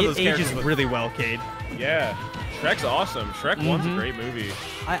 She's one of It those ages characters with. really well, Cade. Yeah. Shrek's awesome. Shrek 1's a great movie.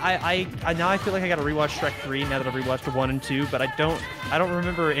 I now I feel like I gotta rewatch Shrek 3 now that I've rewatched the 1 and 2, but I don't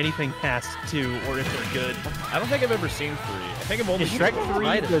remember anything past 2 or if they're good. I don't think I've ever seen 3. I think I've only Is seen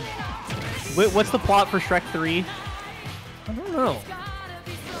Shrek 3 what's the plot for Shrek 3? I don't know.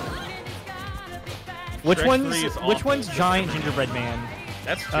 Which one's giant gingerbread man?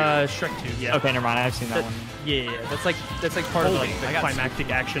 That's 2. Shrek 2. Yeah. Okay, never mind. I've seen that one. Yeah, that's like part of like the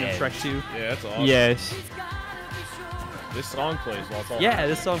climactic action of Shrek 2. Yeah, that's awesome. Yes. This song plays while it's all. Yeah,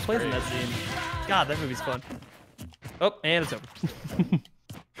 this song plays in that scene. God, that movie's fun. Oh, and it's over.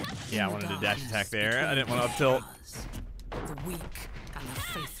 Yeah, I wanted to dash attack there. I didn't want to up tilt. The weak and the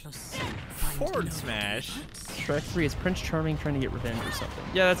faithless. Forward smash. Shrek 3 is Prince Charming trying to get revenge or something.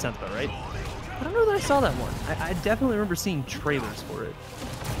 Yeah, that sounds about right. I don't know that I saw that one. I definitely remember seeing trailers for it.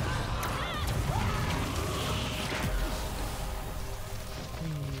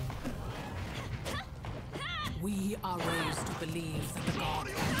 We are raised to believe that the God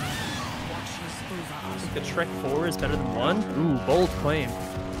watches over us. The Shrek 4 is better than 1? Ooh, bold claim.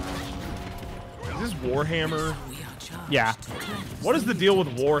 Is this Warhammer? Yeah. What is the deal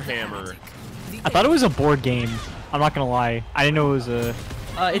with Warhammer? I thought it was a board game. I'm not gonna lie. I didn't know it was a.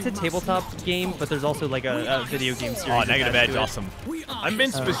 It's a tabletop game, but there's also like a video game series. Oh, negative edge, attached to it. awesome. I've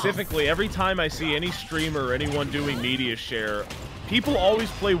been specifically, every time I see any streamer or anyone doing MEDIASHARE, people always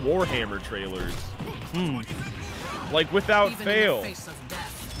play Warhammer trailers. Like, without fail.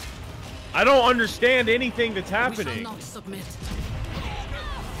 I don't understand anything that's happening.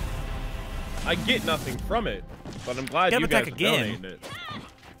 I get nothing from it, but I'm glad you guys are donating it.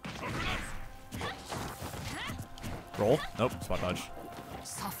 Roll. Nope, spot dodge.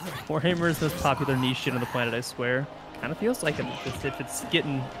 Warhammer is the most popular niche shit on the planet, I swear. Kind of feels like it if it's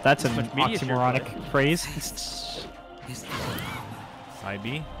getting That's an much MEDIASHARE oxymoronic phrase. Side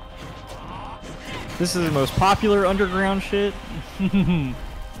B. This is the most popular underground shit. In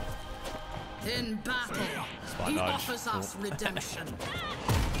battle, Spot he dodge. offers us redemption.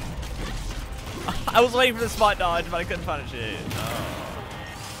 I was waiting for the spot dodge, but I couldn't find a shit.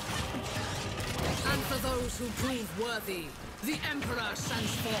 And for those who prove worthy, the Emperor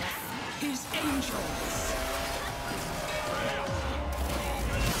sends forth his angels.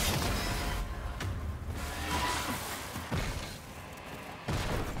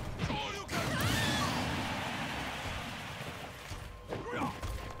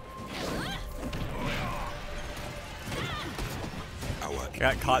 I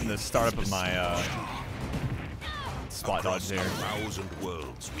got caught in the startup of my spot dodge there. 1,000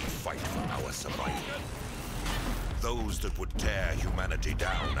 worlds we fight for our survival. Those that would tear humanity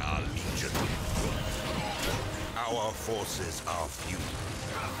down are legion. Our forces are few.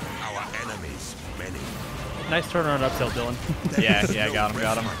 Our enemies many. Nice turnaround up tilt, Dillon. Yeah, got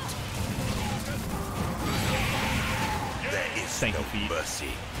him. There is Thank no you, Pete. mercy.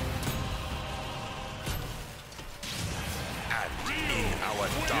 And in our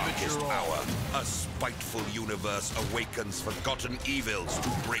darkest hour, a spiteful universe awakens forgotten evils to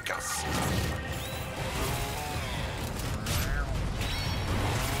break us.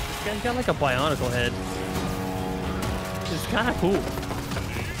 This guy's got like a bionicle head. It's kind of cool.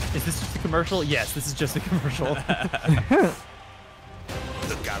 Is this just a commercial? Yes, this is just a commercial.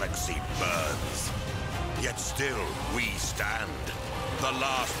 The galaxy burns, yet still we stand. The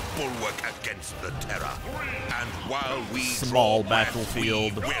last bulwark against the terror. And while we Small draw breath,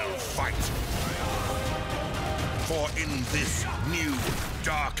 battlefield. we will fight. For in this new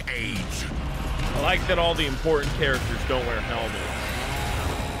dark age, I like that all the important characters don't wear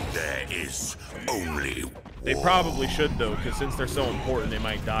helmets. there is only They probably should, though, because since they're so important, they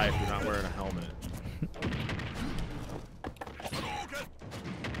might die if you're not wearing a helmet.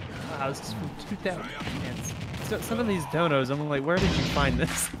 Wow, this is from 2000. Man, so, some of these donos, I'm like, where did you find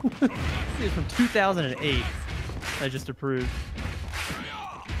this? This is from 2008. I just approved.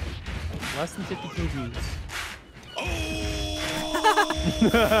 Less than 50 kgs.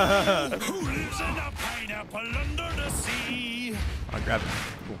 Who lives in a pineapple under the sea? I'll grab it.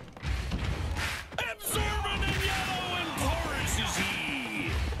 Cool. Absorbent and yellow and porous is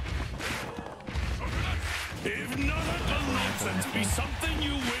he. If none of the nonsense be something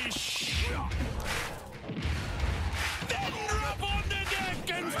you wish, then drop on the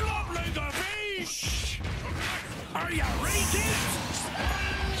deck and flop like a fish. Are you ready, kids?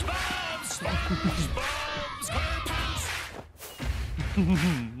 SpongeBob, SpongeBob SquarePants.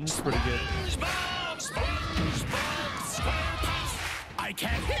 That's pretty good. SpongeBob, SpongeBob SquarePants. I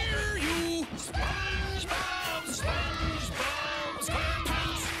can't hear you. SpongeBob, SpongeBob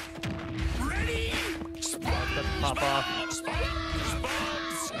SquarePants. Ready? Pop off. SpongeBob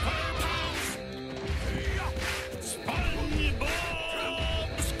SquarePants.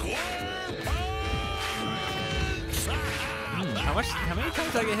 How many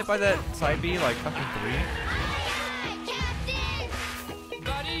times did I get hit by that side B? Like fucking 3?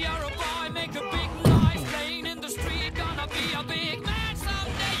 Buddy, you're a boy, make a big noise, playing in the street, gonna be a big man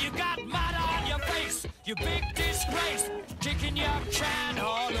someday. You got mud on your face, you big disgrace, kicking your can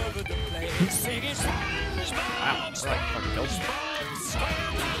all over the place. Singing Wow, that's like fucking killed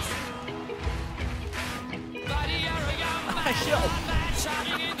me. Buddy, you're a young man,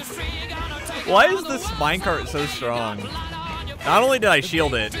 shouting in the street, gonna take Why is this minecart so strong? Not only did I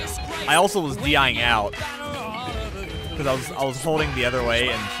shield it, I also was DIing out. Because I was holding the other way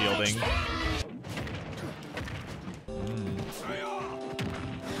and shielding.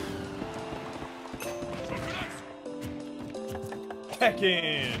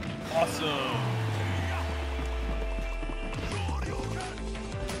 Tekken! Awesome!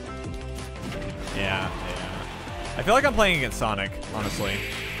 Yeah. I feel like I'm playing against Sonic, honestly.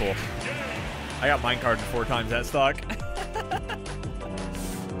 Cool. I got minecart 4 times that stock.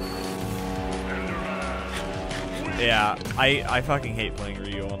 Yeah, I fucking hate playing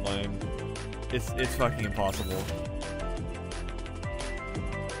Ryu online. It's fucking impossible.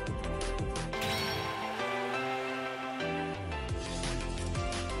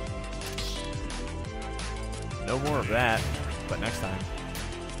 No more of that, but next time.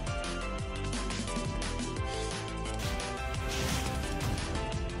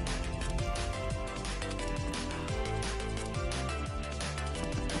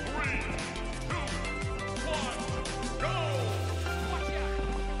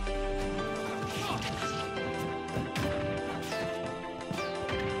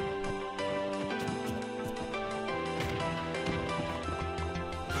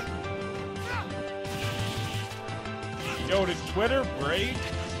 Yo, did Twitter break?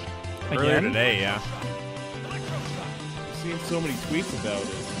 Earlier today, yeah. I've seen so many tweets about it.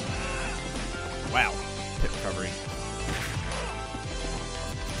 Wow. Pit recovery.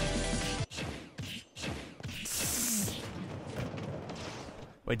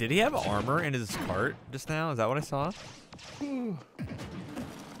 Wait, did he have armor in his cart just now? Is that what I saw?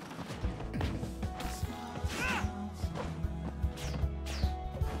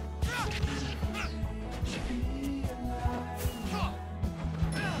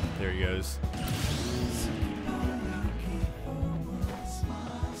 There he goes. Is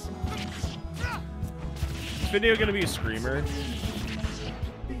this video gonna be a screamer?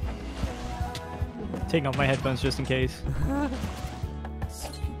 Taking off my headphones just in case.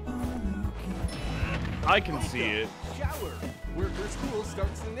 I can see it. Shower. Worker school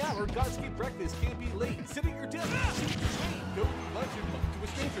starts in an hour. Gotta skip breakfast. Can't be late. Sit at your desk. Shoot your train. Go to lunch and talk to a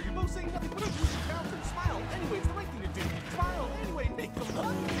stranger. You're both saying nothing but a use your counter. Smile. Anyway, it's the right thing to do. Smile. Anyway, make them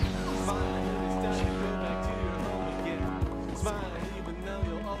hug. Smile. It's time to go back to your home again. Smile, even though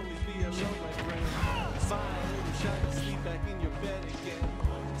you'll always be alone, my friend. Smile. It's time to sleep back in your bed again.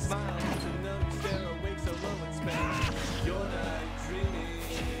 Smile, even though you stare awake so low and spend. You're not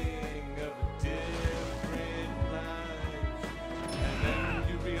dreaming of a different life. And then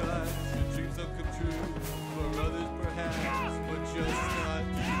you realize your dreams don't come true. For others perhaps, but just not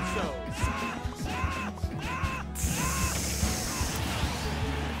you. So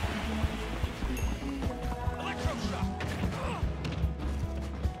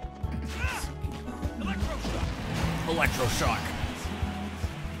Electroshock.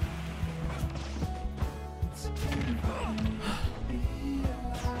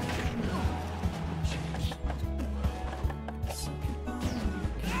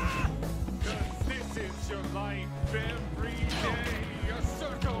 This is your life every day. A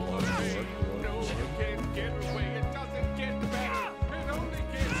circle of pain. No, you can't get away. It doesn't get better. It only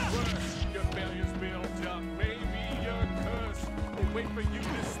gets worse. Your failures build up. Maybe you're cursed. They wait for you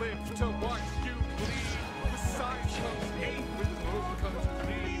to slip to watch you bleed. With size comes hate. With hope comes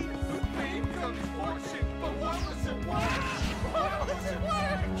greed. With pain comes fortune. But what was it worth? What was it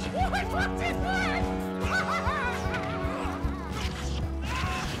worth? What was it worth?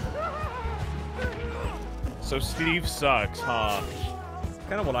 So Steve sucks, huh?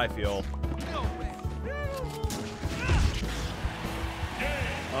 Kind of what I feel.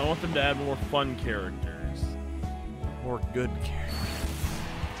 I want them to add more fun characters. More good characters.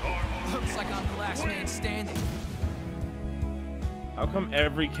 Looks like I'm the last man standing. How come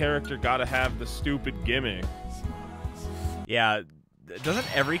every character gotta have the stupid gimmick? Yeah, doesn't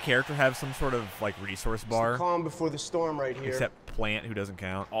every character have some sort of like resource bar? calm before the storm right here. Except Plant, who doesn't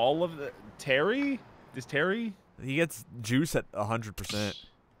count. All of the Terry? Is Terry? He gets juice at 100%.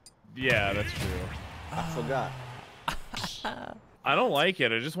 Yeah, that's true. I forgot. I don't like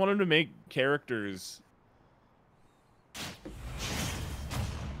it. I just want him to make characters.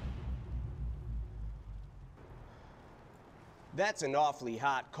 That's an awfully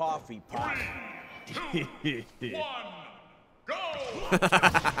hot coffee pot. 3, 2, 1, go!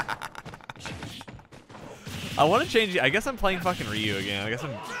 I want to change. I guess I'm playing fucking Ryu again.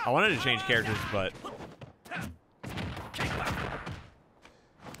 I wanted to change characters, but.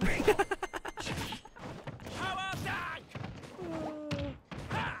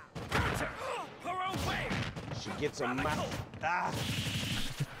 She gets a mouth. Ah.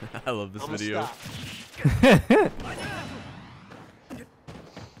 I love this video.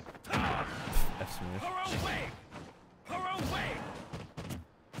 F smash.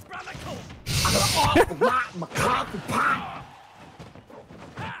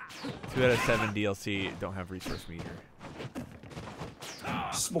 2 out of 7 DLC don't have resource meter.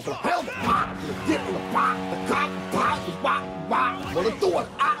 Smoke a hell of a pot, dip in the pot, the cotton pot, the rock, wanna throw it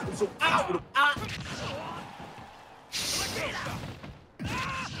out, so out with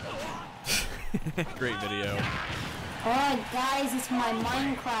Great video. Alright guys, it's my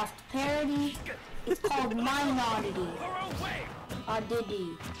Minecraft parody. It's called Mine Oddity. Oddity.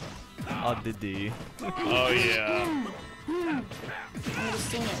 Oddity. Oh yeah. I'm gonna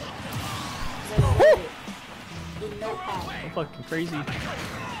sing it. 'Cause I wrote it in Notepad. I'm fucking crazy.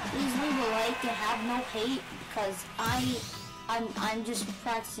 Please leave a like and have no hate because I'm just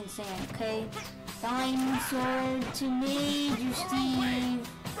practicing singing, okay? Dinosaur to Major Steve.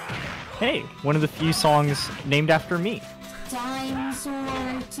 Hey, one of the few songs named after me.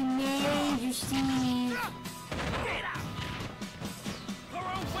 Dinosaur to Major Steve.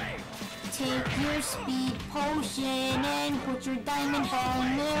 Take your speed potion and put your diamond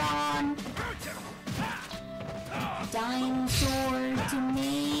helmet on. Dinosaur to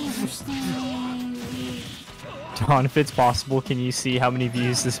Major Steve. Don, if it's possible, can you see how many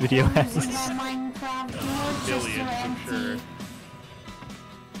views this video has? Billion for sure.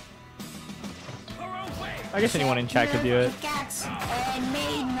 I guess anyone in chat could do it. And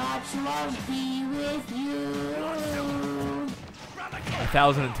may not love be with you.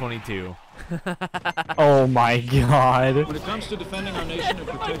 1022. Oh my god. When it comes to defending our nation and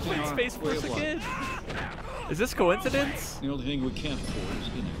protecting our Space way Force of again. life, Is this coincidence? the only thing we can't afford is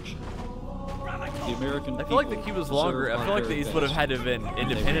inaction. The American I feel like the people cube was deserve longer. I our feel like very these would have best. had to have been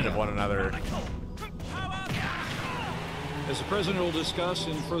independent of one another. As the President will discuss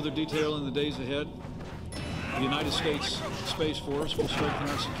in further detail in the days ahead, the United States Space Force will strengthen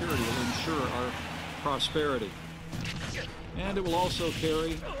our security and ensure our prosperity. And it will also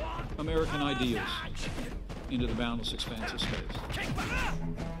carry American ideals into the boundless expanse of space.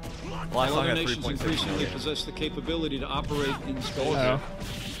 Last While song other had nations 3.6 increasingly million. possess the capability to operate in space. Oh.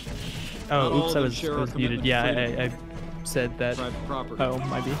 Not all Oops, of I them was share our muted. commitment to Yeah, freedom. I said that. Private property. Oh,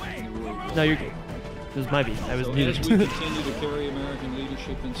 might be. in the rule of law. No, you're good. It was my be. I was So muted. as we continue to carry American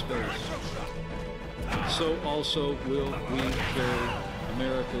leadership in space, so also will we carry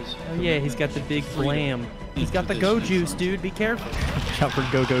America's. Oh yeah, he's got the big glam. He's got the go juice, dude. Be careful. Jump for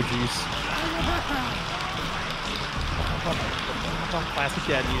go-go juice. Classic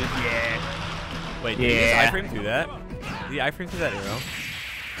dad needed. Yeah. Wait, did he Yeah. just iframe through that? Did he iframe through that arrow?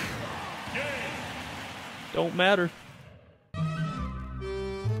 Don't matter.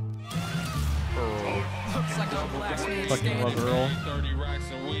 Fucking love Earl.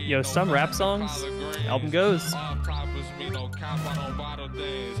 Yo, some rap songs, album goes.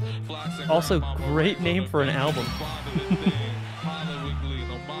 Also, great name for an album.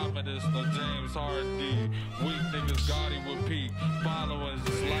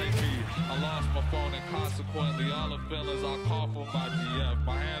 Consequently, all the feelings I call for my GF.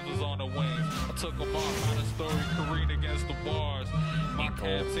 My hands was on the wings. I took them off on a story, careen against the bars. My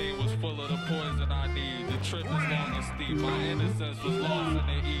canteen was full of the poison I need. The trip is long and steep. My innocence was lost in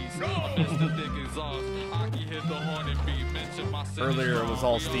the east. I missed the thick exhaust. Aki hit the hornet beat. Mention my sentence Earlier it wrong. was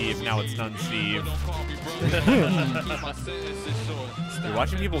all Steve, now it's none Steve. Don't call me brother. Keep my sentences short. Dude,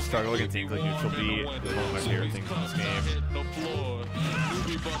 watching people struggle against things like Neutral B is one of my favorite things in this game.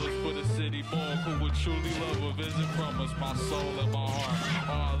 Brothers for the city born who would truly love a visit from us, my soul and my heart.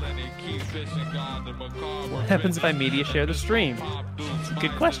 All in it, keep fishing God, the macabre. What happens if I media share the stream? It's a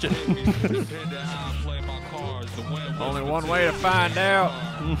good question. Only one way to find out.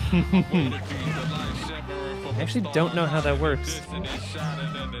 I actually don't know how that works.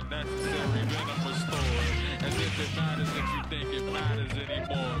 As if it matters if you think it matters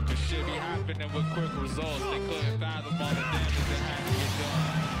anymore. Cause shit be happening with quick results. They couldn't fathom all the damage that had to get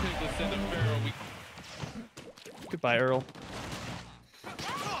done. Pick us in the barrel, we Goodbye, Earl.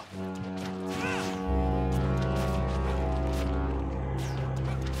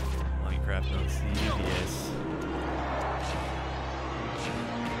 Minecraft on CBS.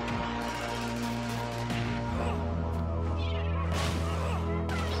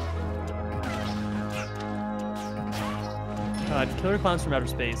 Killer Clowns from Outer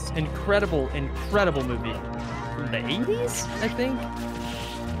Space. Incredible, incredible movie. From the 80s, I think?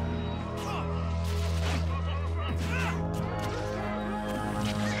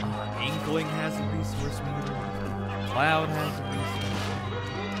 Inkling has a resource meter. Cloud has a resource meter.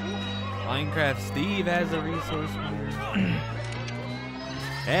 Minecraft Steve has a resource meter.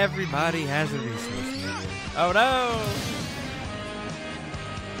 Everybody has a resource meter. Oh no!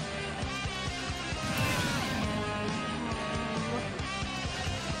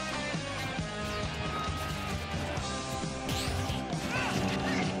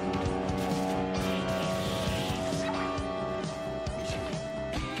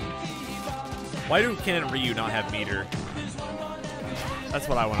 Why do Ken and Ryu not have meter? That's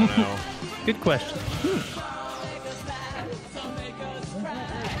what I want to know. Good question.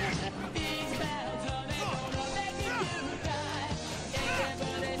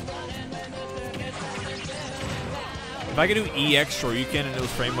 If I could do EX Shoryuken and it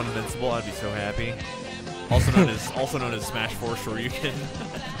was frame one invincible, I'd be so happy. Also known as Smash 4 Shoryuken.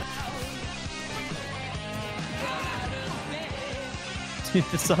 Dude,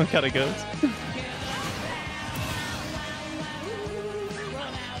 this song kinda goes.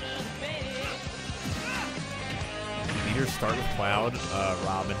 Meters start with Cloud.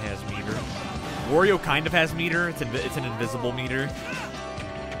 Robin has meter. Wario kind of has meter. It's an invisible meter.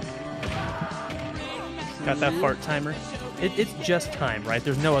 Got that fart timer. It's just time, right?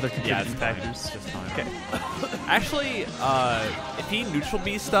 There's no other contributing time. factors. Just time. Okay. Actually, if he neutral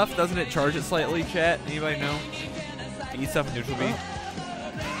B stuff, doesn't it charge it slightly, chat? Anybody know? E stuff and neutral B?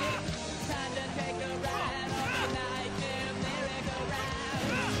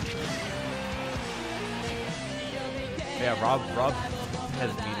 Yeah, Rob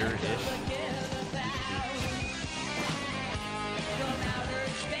has meter-ish.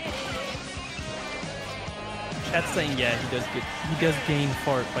 Chat's saying yeah, he does gain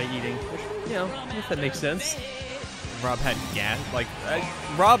fart by eating. Which, you know, I guess that makes sense. Rob had gas, like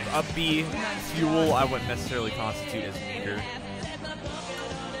Rob up B fuel. I wouldn't necessarily constitute as meter.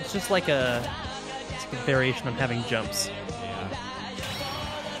 It's just like a variation on having jumps. Yeah.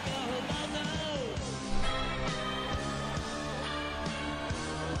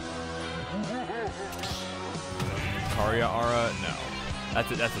 Karya Aura, no,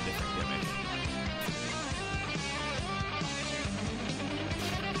 that's a different gimmick.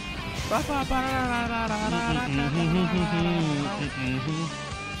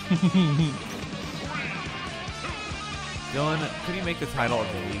 Dillon, could you make the title of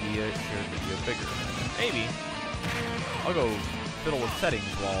the media shared video bigger? Maybe. I'll go fiddle with settings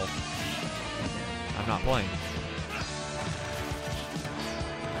while I'm not playing.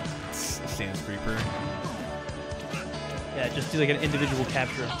 Sans Creeper. Yeah, just do like an individual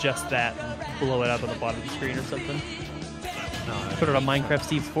capture of just that and blow it up on the bottom of the screen or something. No, put it on Minecraft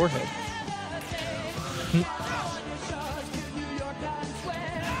Steve's forehead.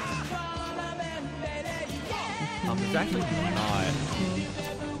 There's actually not.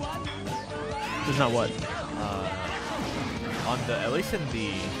 There's not what? On the, at least in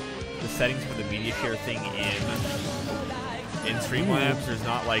the settings for the media share thing in Streamlabs, there's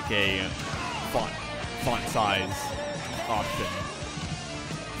not like a font size option.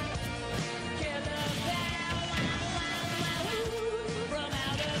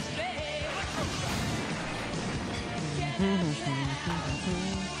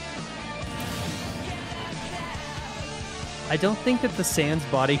 I don't think that the Sans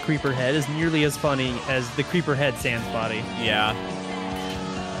body creeper head is nearly as funny as the creeper head Sans body. Yeah.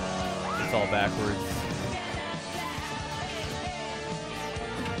 It's all backwards.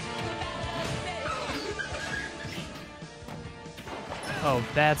 Oh,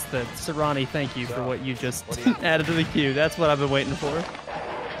 that's the Serrani. Thank you for what you just added to the queue. That's what I've been waiting for.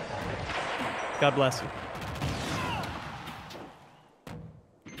 God bless you.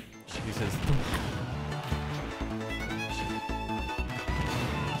 He says,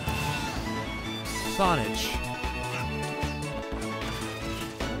 Sonage.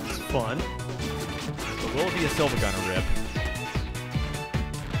 It's fun. But will it be a silver gunner rip?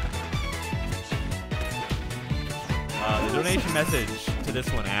 The donation message to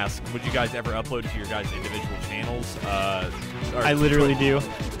this one asks, would you guys ever upload to your guys' individual channels? I literally do.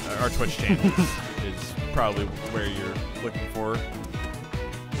 Our Twitch channels is probably where you're looking for.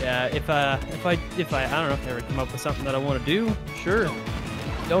 Yeah, if I don't know if I ever come up with something that I want to do, sure.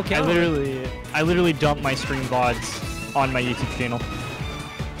 Don't count. I literally dump my stream VODs on my YouTube channel.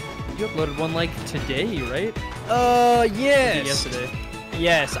 You uploaded one like today, right? Yes. Yesterday.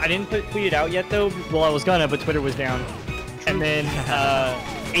 Yes, I didn't tweet it out yet though. Well, I was gonna, but Twitter was down. And then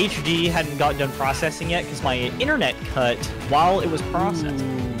HD hadn't got done processing yet because my internet cut while it was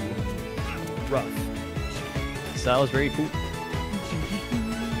processing. Rough. So that was very cool.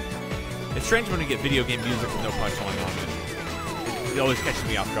 It's strange when you get video game music with no punchline on it. It always catches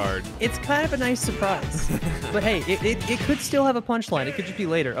me off guard. It's kind of a nice surprise. But hey, it could still have a punchline. It could just be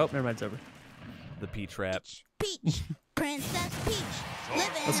later. Oh, never mind, it's over. The Peach rap. Peach, Princess Peach,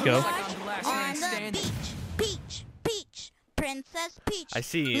 living Let's go. large on the beach. Peach, Peach, Princess Peach. I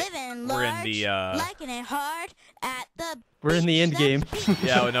see living we're in large, the liking it hard at the We're in the end game.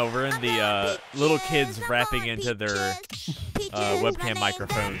 yeah, no, we're in the little kids rapping into their webcam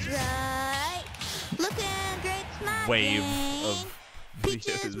microphones. right. Looking great, my Wave game. of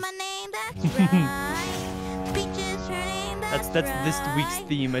Peaches, videos. my name, that's right. Peaches, her name, That's this week's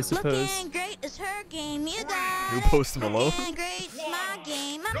theme, I suppose. Looking great is her game, you got Who it. Post Malone? Looking great's my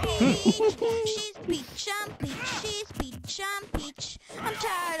game, I'm Peach. She's Peach, I'm Peach. She's Peach, I'm Peach. I'm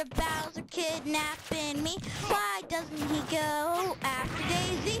tired of Bowser kidnapping me. Why doesn't he go after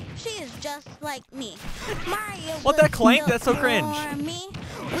Daisy? She is just like me. Mario What, that was clank? built That's so cringe. for me.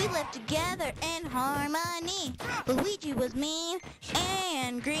 We lived together in harmony. Luigi was mean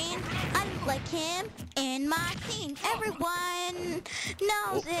and green. I didn't like him in my team. Everyone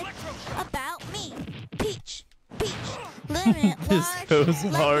knows it about me. Peach, Peach, living at This large, goes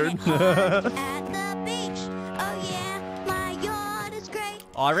liking hard. it hard at the beach. Oh yeah, my yacht is great.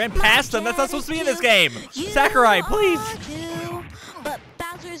 Oh, I ran past them. That's not supposed to be in this You game. Sakurai, please. are too. But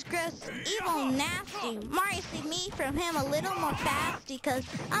Bowser's gross, evil, nasty. Mario saved me from him a little more fasty, cause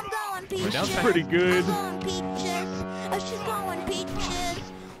I'm going peaches. That's pretty good. I'm going peaches. Oh, she's going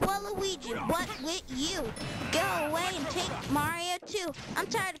peaches. Well, Luigi, what with you? Go away and take Mario too. I'm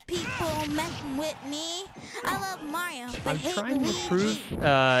tired of people messing with me. I love Mario, but I'm hate trying to Luigi. approve,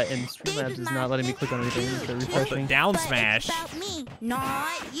 and Streamlabs is not letting me click on anything. They're refreshing. Down But smash. it's about me,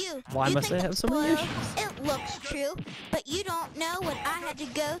 not you. Why You must think I have I'm so many spoiled? issues? It looks true, but you don't know what I had to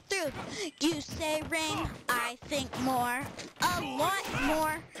go through. You say ring, I think more, a lot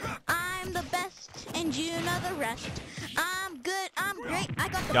more. I'm the best, and you know the rest. I'm good, I'm great. I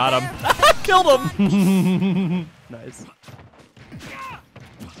got the Got him. better Killed him. Nice.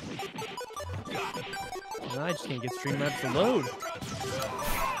 No, I just can't get Streamlabs to load.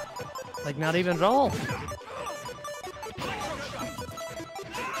 Like, not even at all.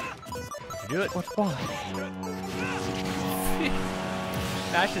 Do it. What? Why?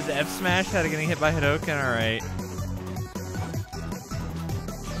 Smash is F smash out of getting hit by Hadoken. All right.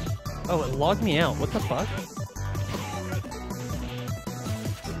 Oh, it logged me out. What the fuck?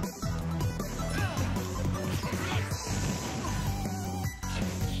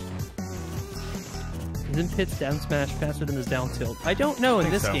 Isn't Pit's down smash faster than his down tilt? I don't know in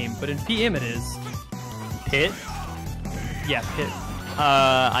this so. game, but in PM it is. Pit? Yeah, Pit.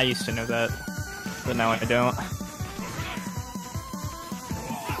 I used to know that, but now I don't.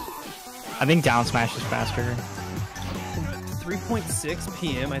 I think down smash is faster. 3.6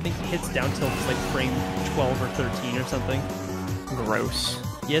 PM. I think Pit's down tilt is like frame 12 or 13 or something. Gross.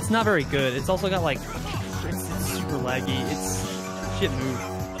 Yeah, it's not very good. It's also got like it's super laggy. It's shit move.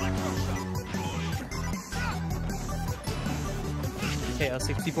 Okay,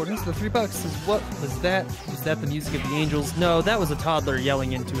 64 thanks for the $3. Says, what was that? Was that the music of the angels? No, that was a toddler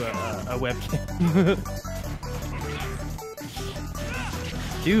yelling into a webcam.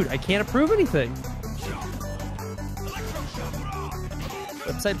 Dude, I can't approve anything.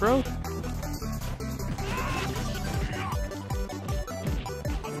 Website broke.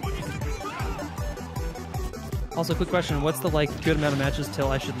 Also, quick question: what's the good amount of matches till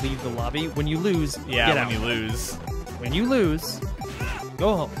I should leave the lobby? When you lose, Yeah, get when out. you lose. When you lose,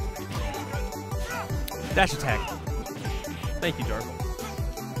 go home. Dash attack. Thank you, Dark.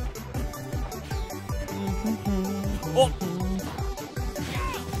 Oh.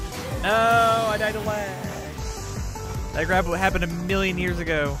 No, I died to lag. That grab what happened a million years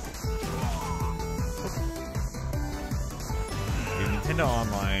ago. Dude, Nintendo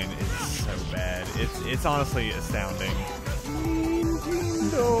Online is so bad. It's honestly astounding.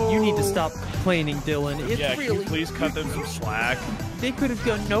 You need to stop complaining, Dillon. It's Yeah, can really you please cut them some slack? They could have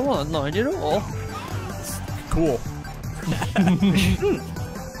done no online at all. Cool.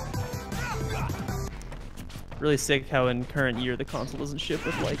 Really sick how in current year the console doesn't ship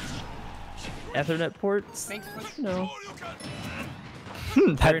with Ethernet ports. No.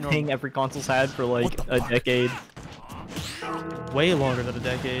 That thing every console's had for a decade. Way longer than a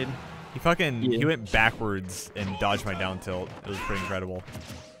decade. He fucking he went backwards and dodged my down tilt. It was pretty incredible.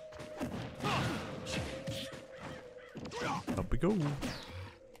 Up we go.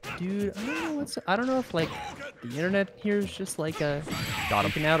 Dude, I don't know if the internet here is just like a Got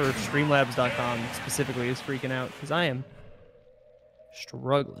him. freaking out, or Streamlabs.com specifically is freaking out because I am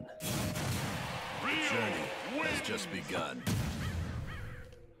struggling. The journey has just begun.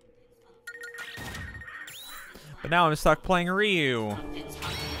 But now I'm stuck playing Ryu.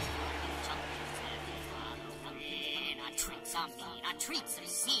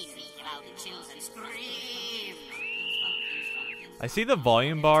 I see the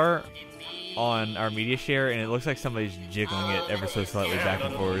volume bar on our media share, and it looks like somebody's jiggling it ever so slightly back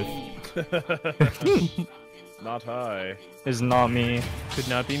and forth. Not high. It's not me. Could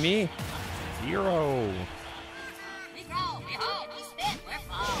not be me. 0.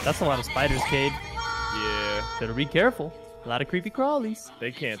 That's a lot of spiders, Cade. Yeah. Better be careful. A lot of creepy crawlies.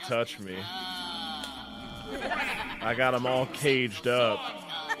 They can't touch me. I got them all caged up.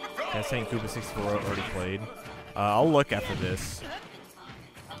 That St. Koopa 64 already played. I'll look after this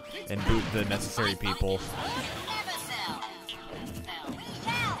and boot the necessary people.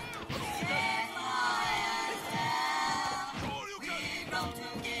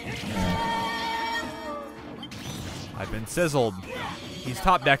 I've been sizzled. He's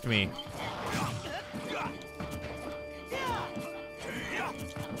top decked me.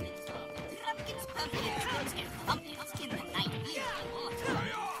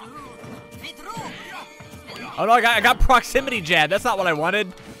 Oh no, I got proximity jab. That's not what I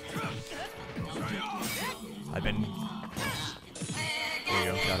wanted. I've been... There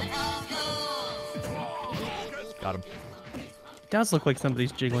you go, got him. Got him. It does look like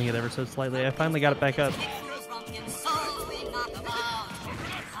somebody's jiggling it ever so slightly. I finally got it back up.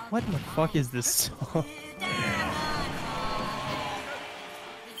 What the fuck is this song?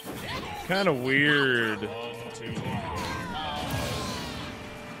 Kind of weird.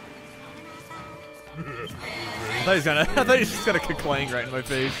 I thought he was just gonna clang right in my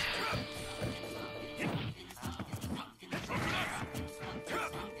face.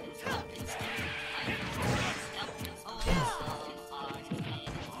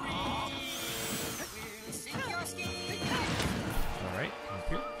 Alright, up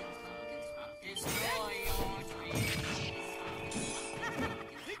here.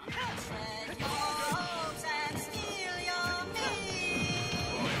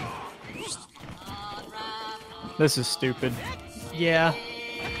 This is stupid. Yeah.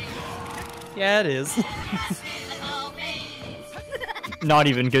 Yeah, it is. Not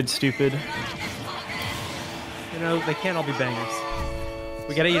even good stupid. You know, they can't all be bangers.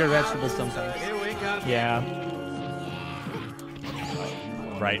 We gotta eat our vegetables sometimes. Yeah.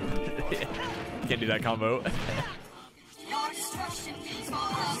 Right. Can't do that combo.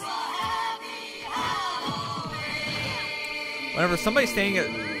 Whenever somebody's staying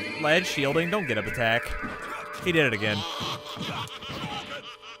at ledge shielding, don't get up attack. He did it again.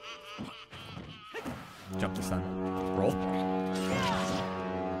 Jump this time. Roll.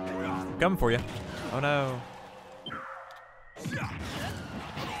 Coming for you. Oh no.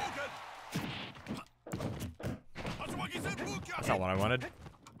 That's not what I wanted.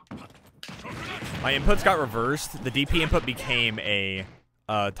 My inputs got reversed. The DP input became a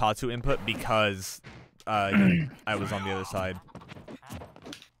Tatsu input because I was on the other side.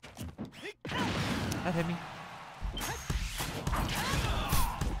 That hit me.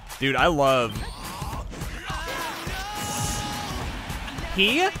 Dude, I love...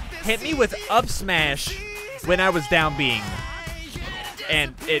 He hit me with up smash when I was down being.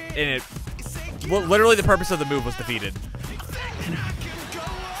 And it well, literally the purpose of the move was defeated.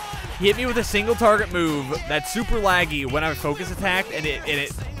 He hit me with a single target move that's super laggy when I focus attacked, and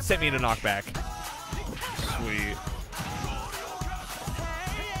it sent me into knockback. Sweet.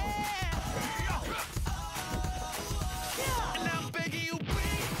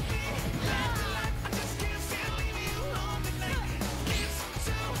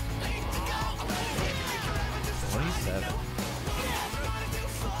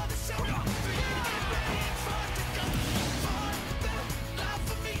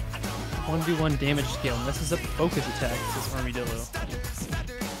 $1v1 damage scale messes up focus attacks, this Armadillo.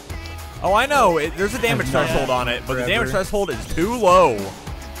 Oh, I know. There's a damage threshold on it, but the damage threshold is too low.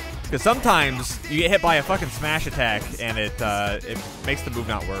 Because sometimes you get hit by a fucking smash attack, and it makes the move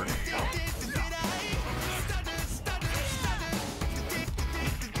not work.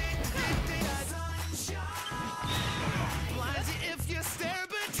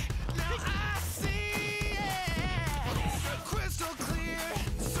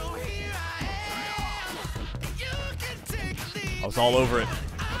 I was all over it.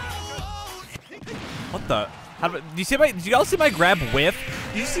 What the? Do you see my? Did you all see my grab whiff?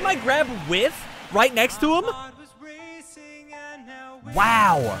 Did you see my grab whiff right next to him?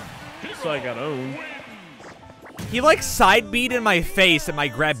 Wow. So I got owned. He like side beat in my face and my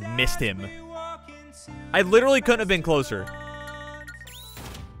grab missed him. I literally couldn't have been closer.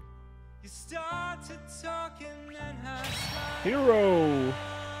 Hero.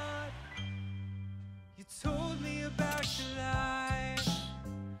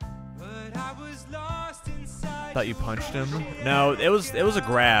 Thought you punched him? No, it was a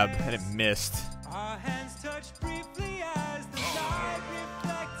grab and it missed.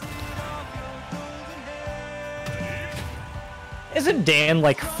 Isn't Dan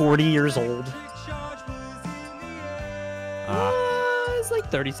like 40 years old? It's like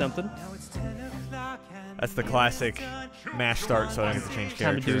 30 something. That's the classic mash start, so I don't have to change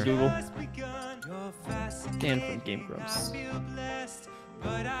Time character. to do Google. Dan from Game Grumps.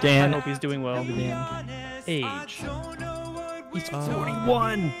 Dan. I hope he's doing well. Dan. Age. He's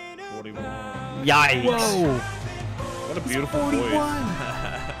 41. 41. Yikes. Whoa. What a beautiful voice.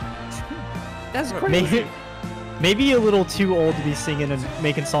 That's crazy. Maybe a little too old to be singing and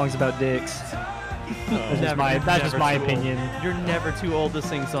making songs about dicks. That's just my opinion. You're never too old to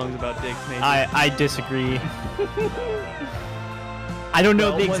sing songs about dicks, Nathan. I disagree. I don't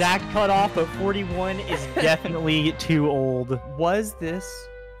know the exact cutoff, but 41 is definitely too old. Was this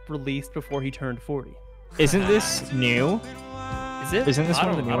released before he turned 40? Isn't this new? Is it? Isn't this one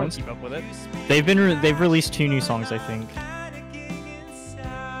of the new I don't ones? keep up with it. They've released 2 new songs, I think.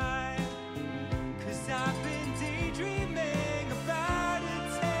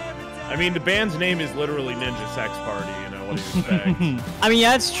 I mean, the band's name is literally Ninja Sex Party, you know, what do you expect? I mean,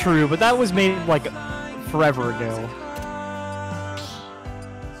 that's true, but that was made like forever ago.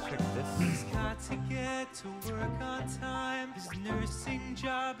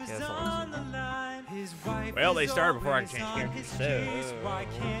 Well, they started before I could change characters, so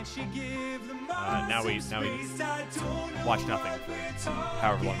now we watch nothing for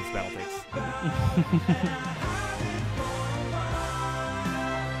however long this battle takes.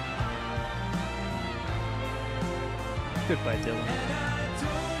 Goodbye, Dillon.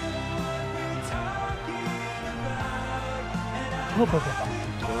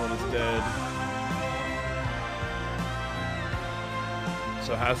 Dillon is dead.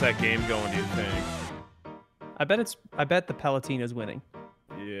 So how's that game going, do you think? I bet the Palatina's winning.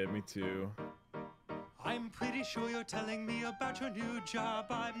 Yeah, me too. I'm pretty sure you're telling me about your new job.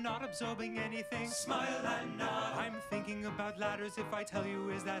 I'm not absorbing anything. Smile and nod. I'm thinking about ladders. If I tell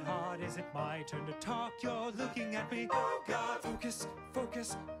you, is that hard? Is it my turn to talk? You're looking at me. Oh God, focus,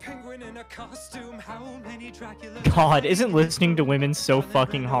 focus. Penguin in a costume. How many Dracula? God, isn't listening to women so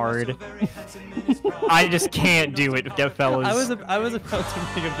fucking hard? I just can't do it, fellas. I was about to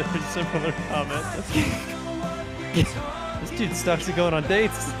make a very similar comment. This dude sucks at going on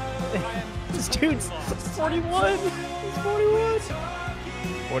dates. This dude's 41. He's 41.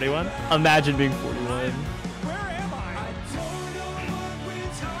 41? Imagine being 41.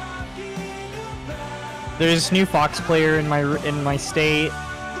 There's this new Fox player in my state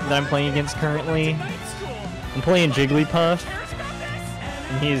that I'm playing against currently. I'm playing Jigglypuff,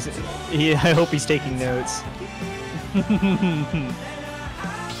 and I hope he's taking notes.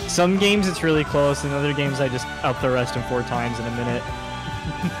 Some games it's really close, and other games I just up the rest in 4 times in a minute.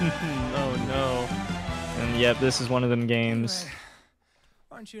 Oh no. And yep, this is one of them games.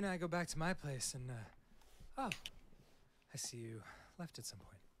 Why don't you and I go back to my place and, oh, I see you left at some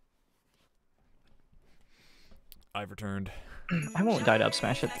point. I've returned. I won't die to up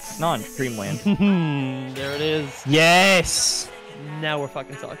smash it. Not on Dreamland. There it is. Yes. Now we're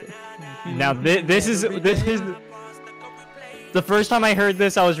fucking talking. Now this is the first time I heard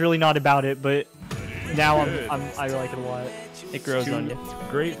this, I was really not about it, but now I like it a lot. It grows on you.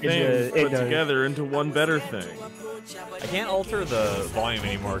 Great things put together into one better thing. I can't alter the volume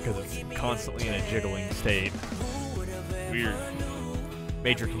anymore because it's constantly in a jiggling state. Weird.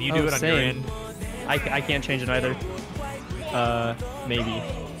 Major, can you do it on your end? I can't change it either. Maybe.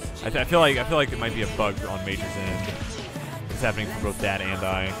 I feel like it might be a bug on Major's end. It's happening for both Dad and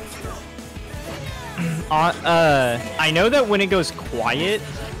I. I know that when it goes quiet,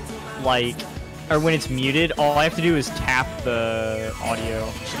 or when it's muted, all I have to do is tap the audio.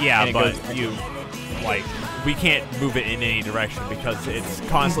 Yeah, but we can't move it in any direction because it's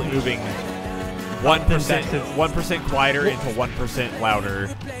constantly moving 1% quieter into 1%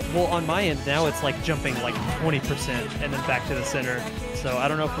 louder. Well, on my end now, it's like jumping like 20% and then back to the center. So I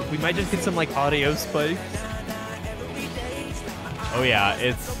don't know if we might just get some like audio spikes. Oh yeah,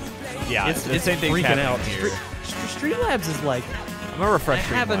 it's the same thing freaking out. Here. Streamlabs is like I'm gonna refresh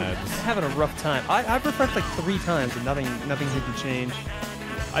Streamlabs. Having a rough time. I've refreshed like 3 times and nothing seemed to change.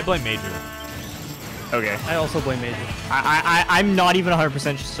 I blame Major. Okay. I also blame Major. I'm not even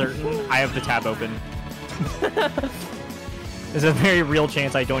 100% certain. I have the tab open. There's a very real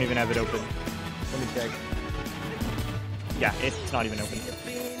chance I don't even have it open. Let me check. Yeah, it's not even open.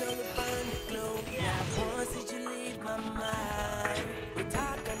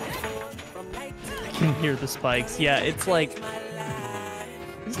 I can hear the spikes. Yeah, it's like.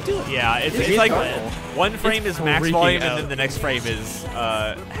 Yeah, it's like one frame is max volume and then the next frame is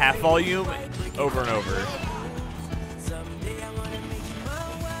half volume over and over.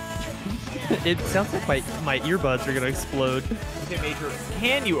 It sounds like my earbuds are gonna explode. Okay, Major,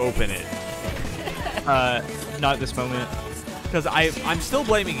 can you open it? Not at this moment. Because I'm still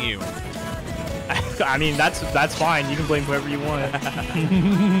blaming you. I mean, that's fine. You can blame whoever you want.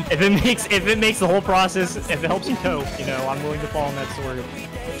 if it makes the whole process, if it helps you cope, you know, I'm willing to fall on that sword.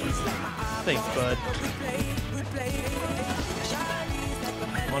 Thanks, bud.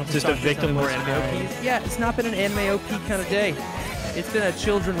 Just a victim more of anime OPs. Yeah, it's not been an anime OP kind of day. It's been a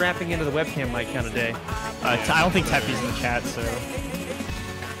children rapping into the webcam mic kind of day. I don't think Teppy's in the chat, so.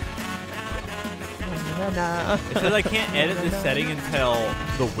 It says I can't edit this setting until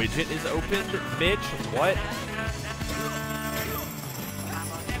the widget is opened, bitch. What?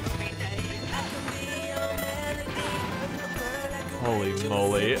 Holy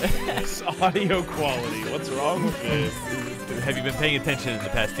moly. This audio quality. What's wrong with this? Have you been paying attention in the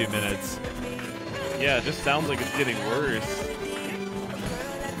past 2 minutes? Yeah, it just sounds like it's getting worse.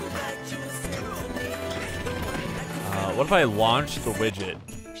 What if I launch the widget?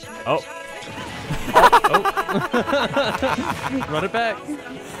 Oh. Run it back.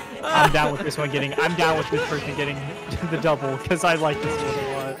 I'm down with this one getting. I'm down with this person getting the double because I like this one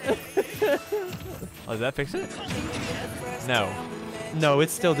a lot. Oh, did that fix it? No. No,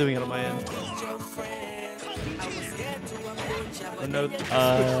 it's still doing it on my end. Oh no.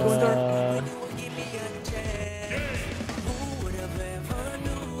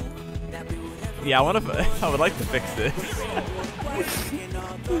 Yeah, I would like to fix this.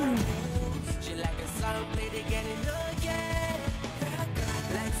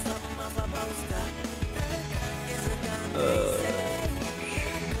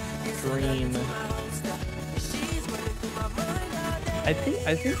 Stream. I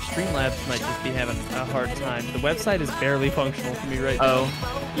think Streamlabs might just be having a hard time. The website is barely functional for me right now.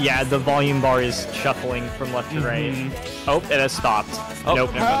 Oh, yeah, the volume bar is shuffling from left to right. Oh, it has stopped. Oh,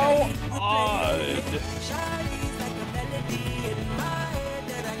 nope, never mind.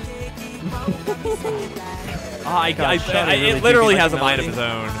 It literally has a mind of its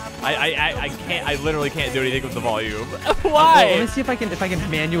own. I literally can't do anything with the volume. Why? Let me see if I can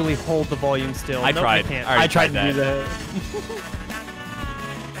manually hold the volume still. I Nope, tried. I can't. I tried that. to do that.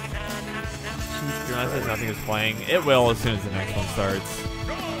 It says nothing is playing. It will as soon as the next one starts.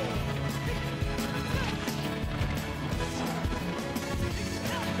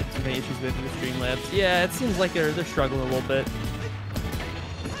 Too many issues with Streamlabs. Yeah, it seems like they're struggling a little bit.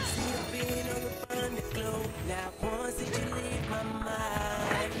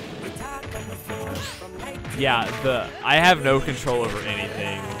 Yeah, I have no control over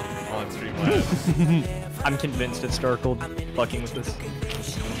anything on Streamlabs. I'm convinced it's Starkled fucking with this.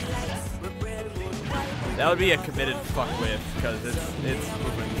 That would be a committed fuck with because it's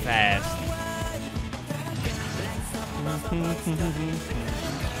moving fast.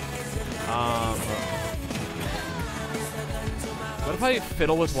 What if I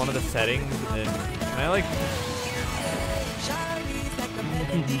fiddle with one of the settings and then can I like?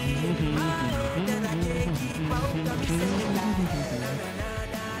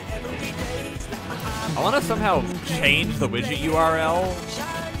 I want to somehow change the widget URL.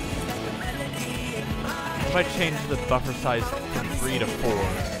 If I change the buffer size from 3 to 4,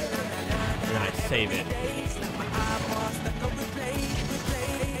 and then I save it.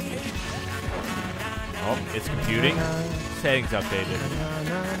 Oh, it's computing. Settings updated.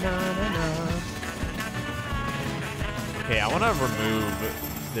 Okay, I want to remove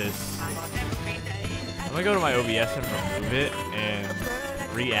this. I'm going to go to my OBS and remove it and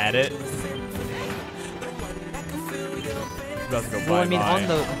re-add it. It's about to go Well, I mean, bye-bye. on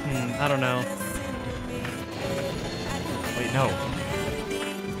the... I don't know. Wait, no.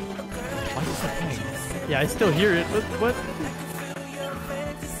 Why is it still playing? Yeah, I still hear it. What?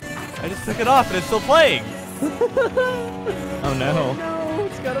 I just took it off and it's still playing. Oh no. No,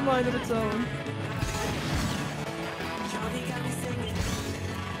 it's got a mind of its own.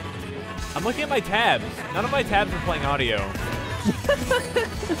 I'm looking at my tabs. None of my tabs are playing audio.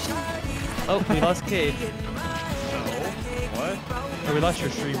 Oh, we lost Cade. What? Or we lost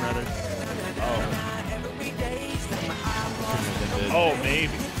your stream, rather. Oh,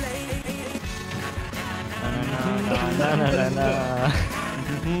 maybe.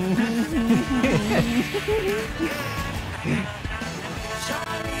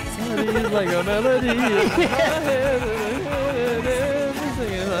 Like a melody in my head.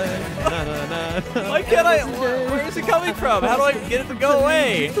 Why can't I? Where is it coming from? How do I get it to go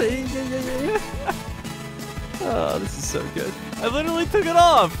away? Oh, this is so good. I literally took it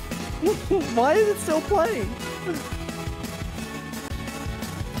off. Why is it still playing?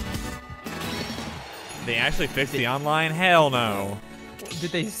 They actually fixed the online? Hell no.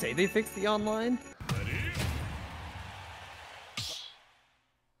 Did they say they fixed the online?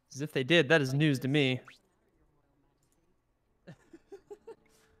 As if they did, that is news to me.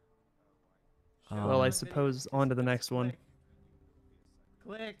 Well, I suppose on to the next one.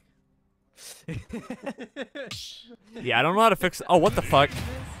 Click. Yeah, I don't know how to fix. Oh, what the fuck?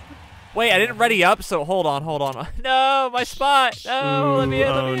 Wait, I didn't ready up, so hold on. No, my spot. No, let me in.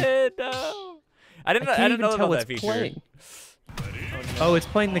 No. I didn't know about that feature. Playing. Oh, it's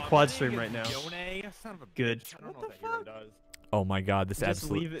playing the quad stream right now. Good. Oh my god, this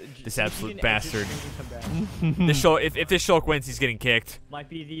absolute bastard. This show, if this Shulk wins, he's getting kicked. Might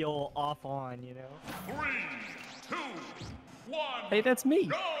be the old off on, you know. 3, 2, 1. Hey, that's me.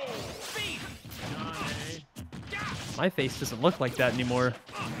 Go! My face doesn't look like that anymore.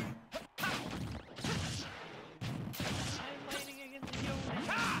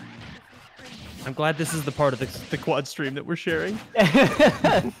 I'm glad this is the part of the quad stream that we're sharing.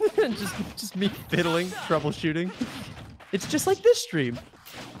 just me fiddling, troubleshooting. It's just like this stream.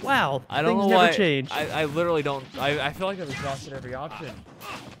 Wow, I don't things know never why. change. I literally don't. I feel like I've exhausted every option.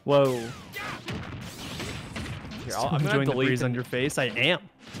 Whoa. Here, I'm gonna enjoying the delete breeze on your face. I am.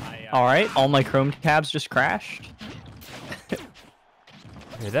 All right, all my Chrome tabs just crashed.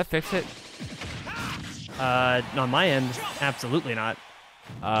 Did that fix it? On my end, absolutely not.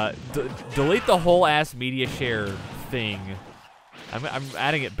 Delete the whole ass MEDIASHARE thing. I'm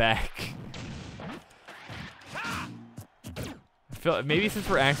adding it back. I feel maybe since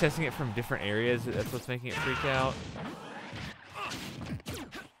we're accessing it from different areas, that's what's making it freak out.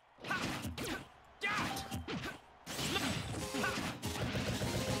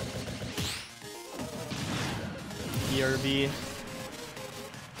 ERB.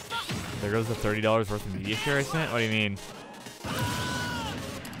 There goes the $30 worth of MEDIASHARE I sent. What do you mean?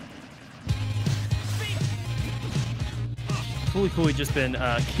 Coolly just been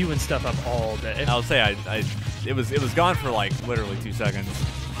queuing stuff up all day. I'll say it was gone for like literally 2 seconds.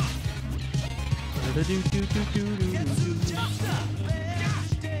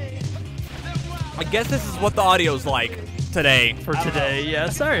 I guess this is what the audio's like today. For today, yeah.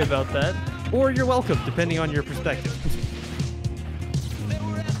 Sorry about that. Or you're welcome, depending on your perspective.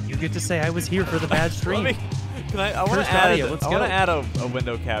 You get to say I was here for the bad stream. I want to add a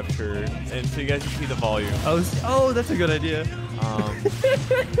window capture, and so you guys can see the volume. Oh, that's a good idea.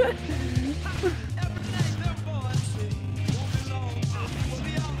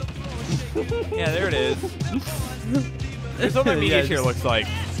 Yeah, there it is. Here's what my MEDIASHARE looks like.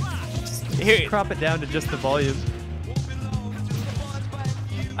 Here, crop it down to just the volume.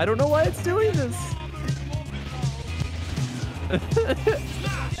 I don't know why it's doing this.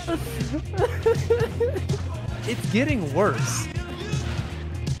 It's getting worse.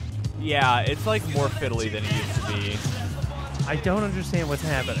 Yeah, it's like more fiddly than it used to be. I don't understand what's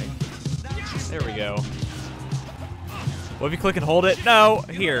happening. There we go. What if you click and hold it? No.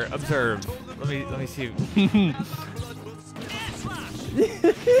 Here, observe. Let me see.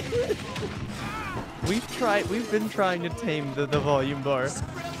 We've been trying to tame the volume bar.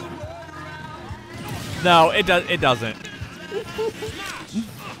 No, it doesn't.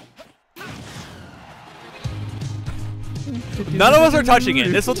 None of us are touching it.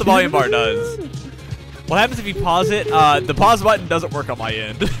 This is what the volume bar does. What happens if you pause it? The pause button doesn't work on my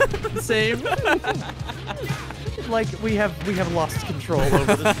end. Same. Like we have lost control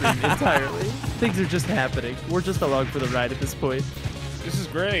over the stream entirely. Things are just happening. We're just along for the ride at this point. This is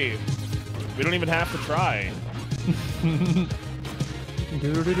great. We don't even have to try.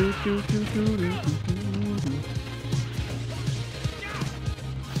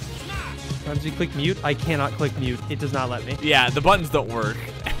 Sometimes you click mute. I cannot click mute. It does not let me. Yeah, the buttons don't work.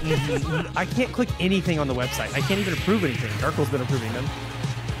 I can't click anything on the website. I can't even approve anything. Darko's been approving them.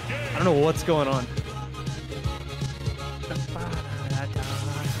 I don't know what's going on.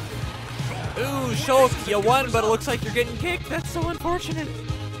 Ooh, Shulk, you won, but it looks like you're getting kicked. That's so unfortunate.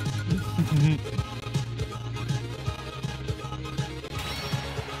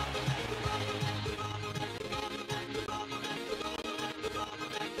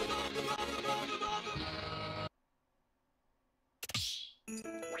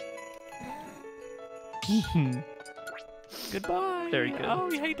 Goodbye. Very good.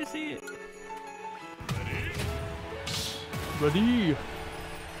 Oh, you hate to see it. Ready.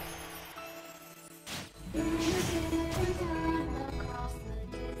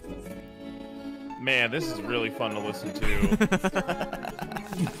 Man, this is really fun to listen to.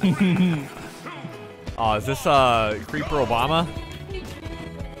 Oh, is this Creeper Obama?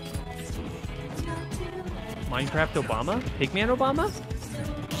 Minecraft Obama? Pigman Obama?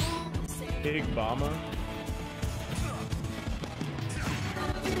 Pig Obama?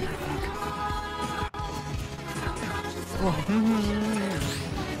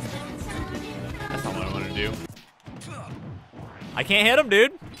 That's not what I want to do. I can't hit him,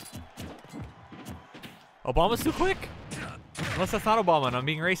 dude. Obama's too quick. Unless that's not Obama and I'm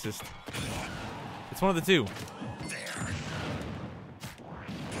being racist. It's one of the two.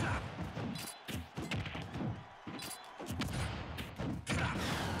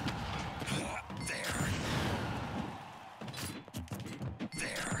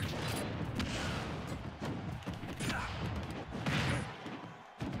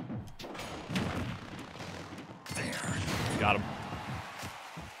 Got him.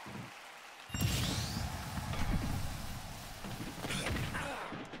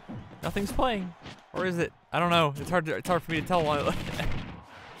 Nothing's playing, or is it? I don't know. It's hard for me to tell.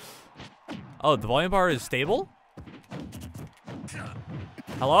 Oh, the volume bar is stable.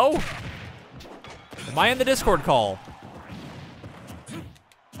 Hello? Am I in the Discord call?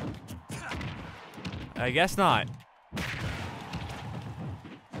 I guess not.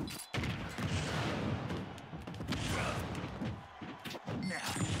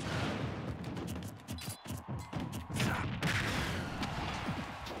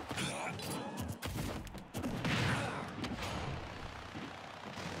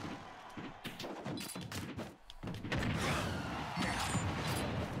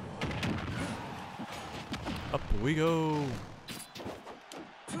 Up we go.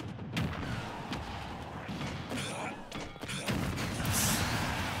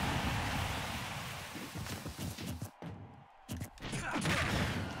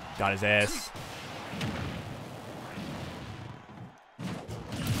 Got his ass.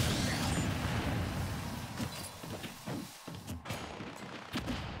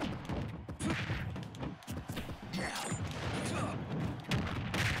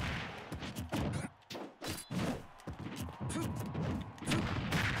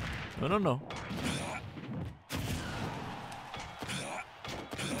 No.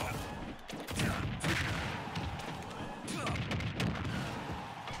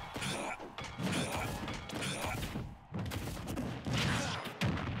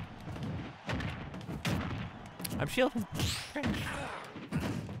 I'm shielding.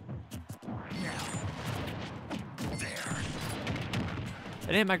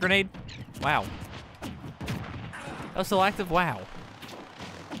 That hit my grenade. Wow. That was still active. Wow.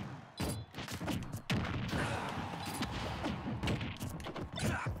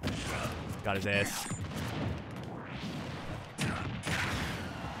 Got his ass.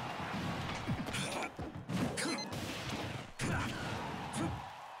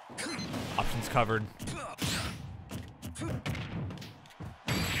 Options covered.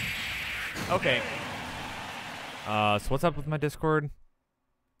 Okay. So what's up with my Discord?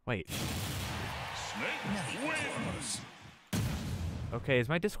 Wait. Okay, is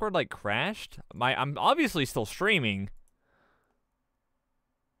my Discord like crashed? I'm obviously still streaming.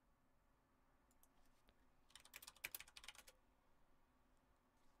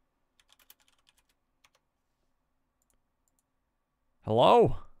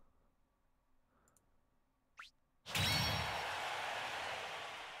 Hello?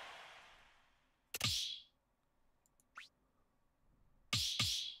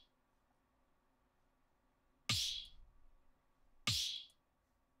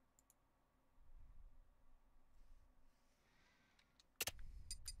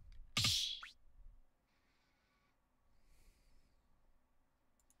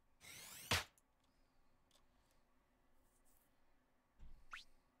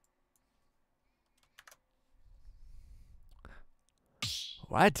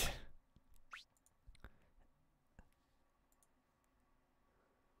 What?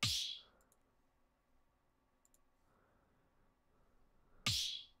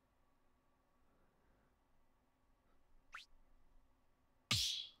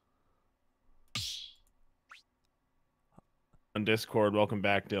 On Discord, welcome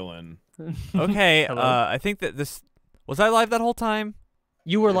back, Dillon. Okay, I think that this... Was I live that whole time?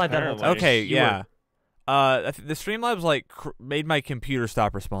 You were live that whole time. Okay, You yeah. The Streamlabs, like, made my computer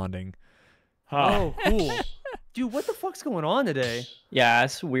stop responding. Oh, cool. Dude, what the fuck's going on today? Yeah,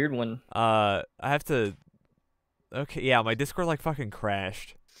 it's a weird one. I have to Okay, yeah, my Discord like fucking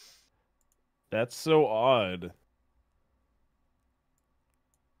crashed. That's so odd.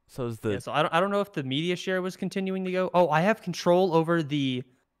 So is the Yeah, so I don't know if the media share was continuing to go. Oh, I have control over the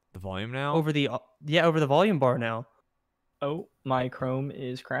volume now. over the over the volume bar now. Oh, my Chrome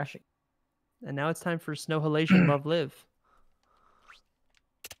is crashing. And now it's time for Snow Halation Love Live.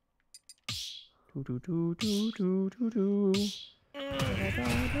 Do, do, do, do, do, do, do.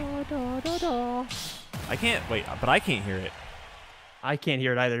 I can't wait, but I can't hear it. I can't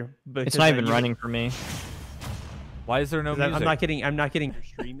hear it either. It's not even running for me. Why is there no music? I'm not getting your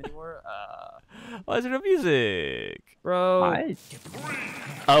stream anymore. Why is there no music, bro?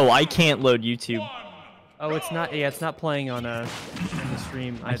 Oh, I can't load YouTube. Oh, it's not. Yeah, it's not playing on the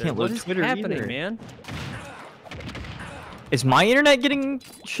stream either. I can't What load is Twitter happening, either. man? Is my internet getting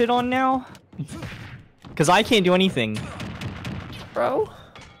shit on now? Because I can't do anything. Bro?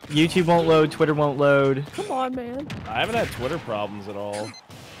 YouTube won't load, Twitter won't load. Come on, man. I haven't had Twitter problems at all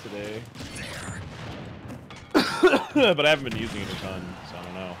today. But I haven't been using it a ton, so I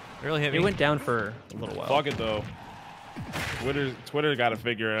don't know. Really hit me. It went down for a little while. Fuck it though. Twitter got to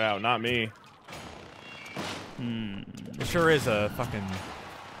figure it out, not me. It sure is a fucking.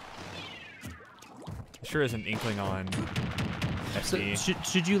 It sure is an inkling on. So, FD.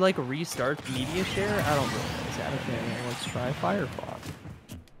 should you like restart the media share? I don't realize that. Okay, let's try Firefox.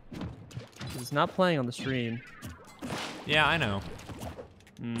 It's not playing on the stream. Yeah, I know.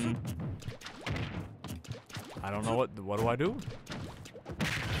 I don't know what do I do?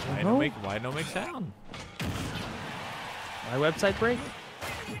 Why don't make sound? My website break?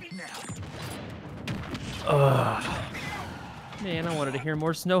 Man, I wanted to hear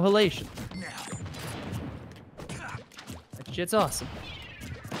more Snow Halation. That shit's awesome.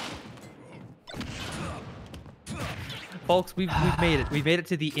 Folks, we've made it. We've made it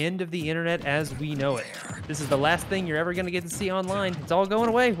to the end of the internet as we know it. This is the last thing you're ever gonna get to see online. It's all going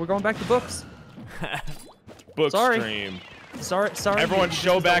away. We're going back to books. Book Sorry. stream. Sorry. Everyone this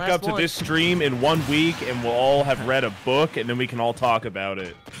show is the back last up to one. this stream in 1 week and we'll all have read a book and then we can all talk about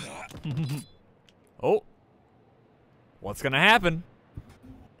it. Oh. What's gonna happen?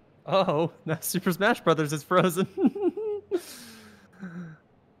 Oh, now Super Smash Brothers is frozen.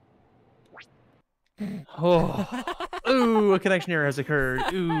 Oh. Ooh, a connection error has occurred.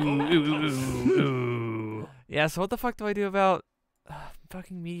 Ooh. Yeah, so what the fuck do I do about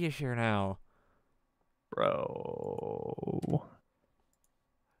fucking MEDIASHARE now? Bro.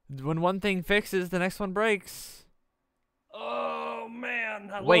 When one thing fixes, the next one breaks. Oh man!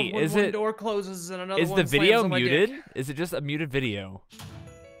 I Wait, love when is one it? door closes and another Is one the video slams on my muted? dick. Is it just a muted video?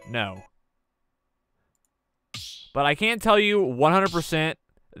 No. But I can tell you 100%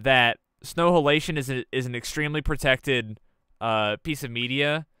 that Snow Halation is an extremely protected piece of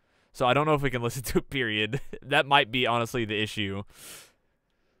media, so I don't know if we can listen to it. Period. That might be honestly the issue.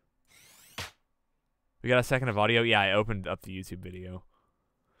 We got a second of audio. Yeah, I opened up the YouTube video.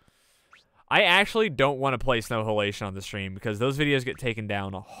 I actually don't want to play Snow Halation on the stream because those videos get taken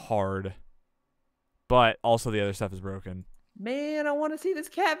down hard. But also the other stuff is broken. Man, I want to see this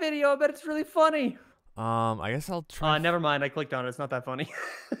cat video. I bet it's really funny. I guess I'll try. Never mind. I clicked on it. It's not that funny.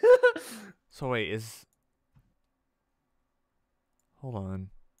 So wait, hold on.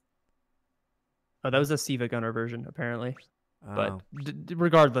 Oh, that was a Siva Gunner version, apparently. But Oh.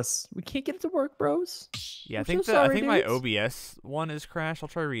 Regardless, we can't get it to work, bros. Yeah, I'm I think so sorry, my dudes. OBS one is crashed. I'll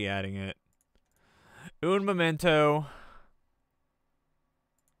try re-adding it. Un momento.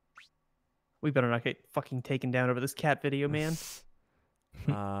 We better not get fucking taken down over this cat video, man.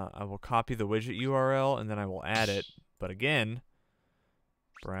 I will copy the widget URL and then I will add it. But again,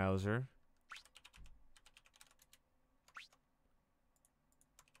 browser.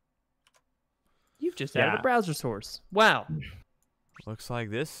 You've just added a browser source. Wow. Looks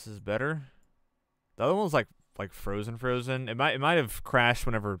like this is better. The other one was like frozen. It might have crashed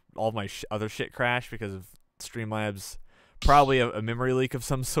whenever all of my other shit crashed because of Streamlabs. Probably a memory leak of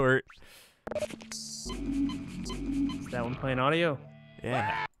some sort. Is that one playing audio?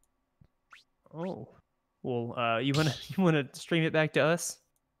 Yeah. Oh. Well, you wanna stream it back to us?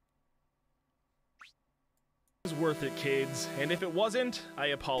 It was worth it, kids. And if it wasn't, I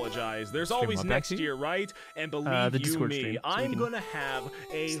apologize. There's Stream always what back next to you? year, right? And The believe you Discord me, stream, so we I'm can gonna have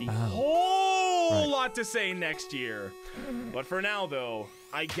a see. whole lot to say next year. But for now, though,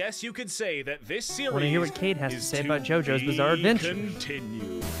 I guess you could say that this series Wanna hear what Cade has to is say about JoJo's be Bizarre Adventure?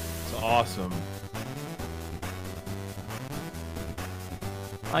 Continue. It's awesome.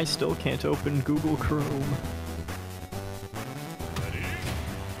 I still can't open Google Chrome.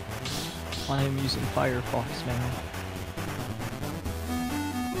 I am using Firefox now.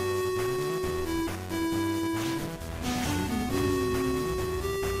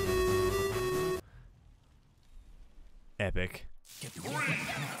 Epic. 3, 2, 1.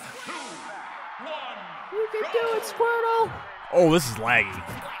 You can do it, Squirtle! Oh, this is laggy.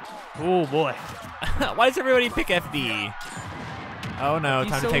 Oh boy. Why does everybody pick FD? Oh no,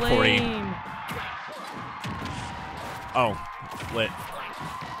 He's time so to take 40. lame. Oh, lit.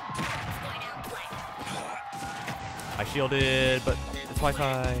 I shielded, but it's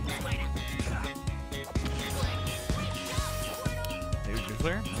Wi-Fi. Maybe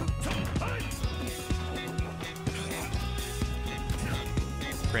nuclear?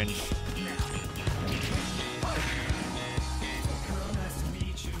 Cringe.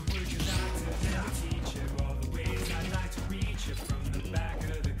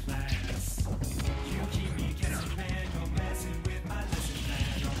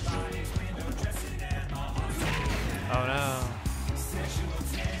 Oh no.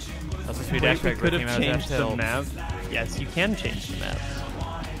 That's a sweet Wait, dash we back could that came have out of changed Dash the Hill. map. Yes, you can change the map.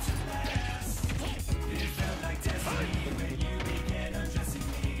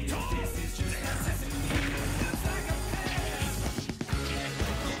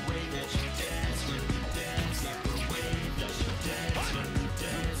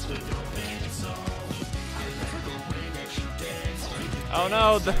 Oh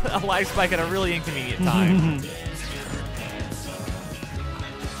no, a lag spike at a really inconvenient time.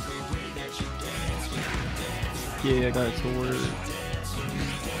 Yeah, I got it to work.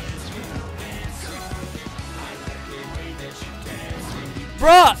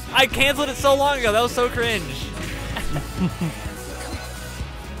 Bruh! I canceled it so long ago. That was so cringe.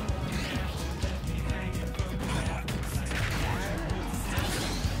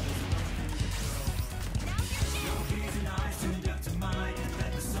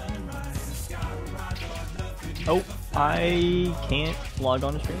 Oh, I can't log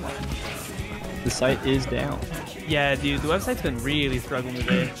on to Streamline. The site is down. Yeah, dude, the website's been really struggling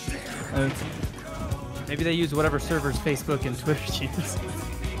today. Maybe they use whatever servers Facebook and Twitter use.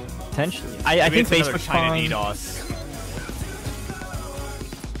 Potentially. I think Facebook's fine. DDoS.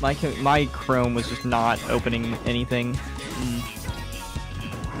 My Chrome was just not opening anything.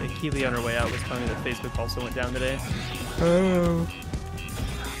 The Keely on her way out was telling me that Facebook also went down today. Oh.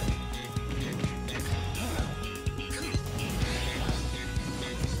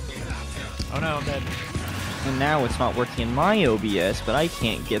 Oh no, I'm dead. And now it's not working in my OBS, but I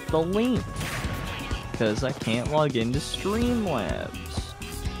can't get the link. Because I can't log into Streamlabs.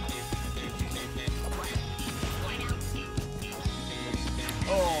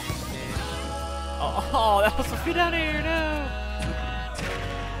 Oh, that was supposed to be down here, no!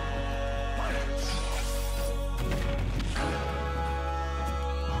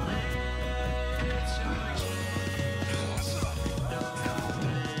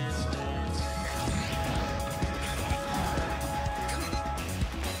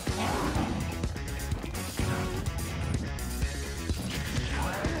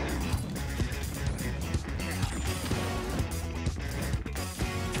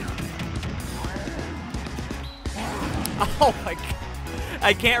 Oh my god.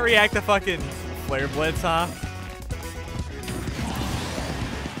 I can't react to fucking Flare Blitz, huh?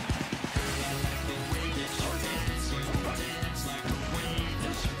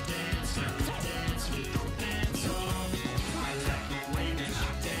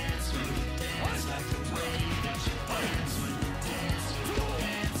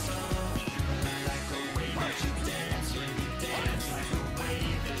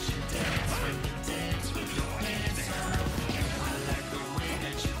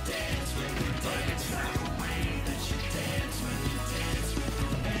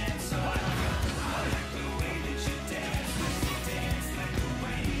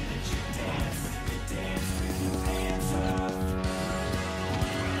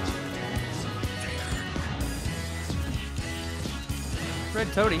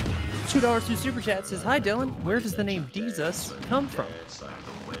 Red Toady, $2 through Super Chat says, "Hi Dylan, where does the name Jesus come from?"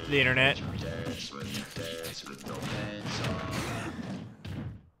 The internet.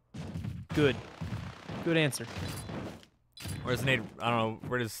 Good. Good answer. Where's the nade? I don't know.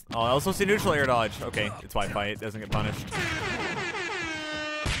 Where does... Oh, I was supposed to neutral air dodge. Okay, it's Wi-Fi. It doesn't get punished.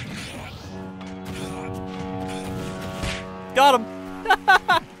 Got him!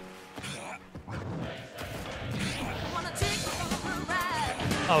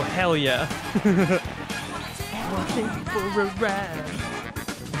 Oh, hell yeah. Wanna take you for a ride.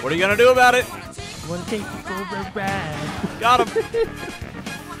 What are you gonna do about it? Wanna take you for a ride. Got him!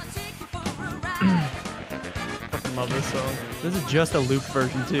 Fucking love this song. This is just a loop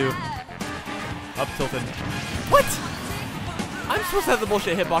version, too. Up tilted. What? I'm supposed to have the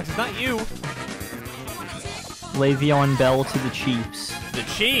bullshit hitboxes, not you. Le'Veon Bell to the Chiefs. The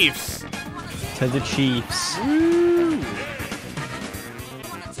Chiefs? To the Chiefs.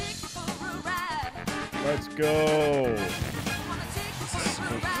 Let's go. So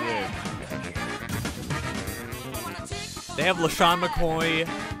sick. They have LaShawn McCoy,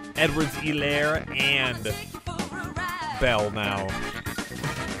 Edwards-Helaire, and Bell now.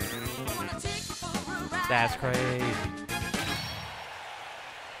 That's crazy.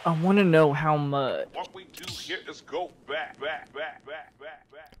 I want to know how much. What we do here is go back.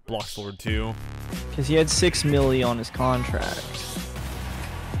 Blockslord 2. Because he had $6 million on his contract.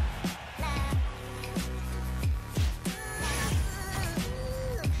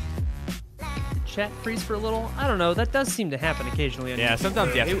 Chat freeze for a little? I don't know. That does seem to happen occasionally. On Yeah, YouTube.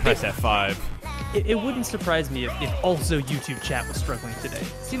 sometimes you have to press F5. It wouldn't surprise me if also YouTube chat was struggling today.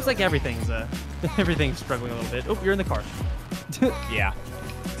 Seems like everything's everything's struggling a little bit. Oh, you're in the car. Yeah.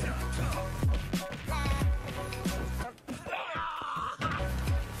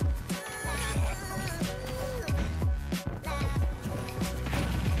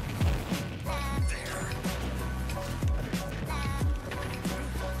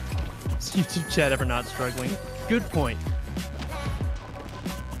 Is YouTube chat ever not struggling? Good point.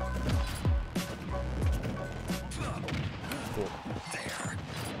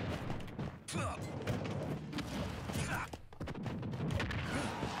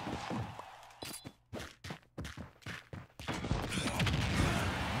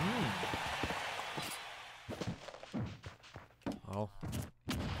 Oh.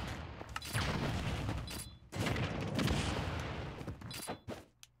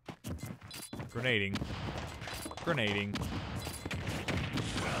 Grenading. Grenading.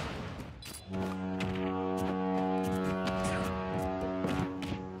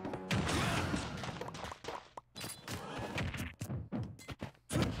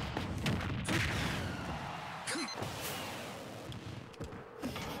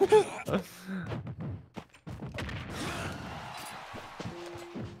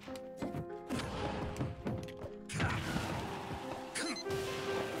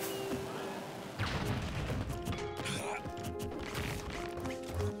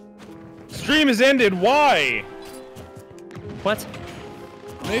 Stream has ended. Why? What?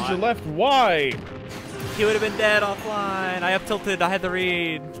 Major left. Why? He would have been dead offline. I up tilted. I had to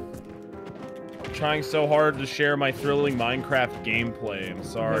read. I'm trying so hard to share my thrilling Minecraft gameplay. I'm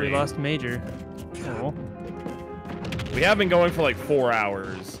sorry. We lost Major. Oh. We have been going for like 4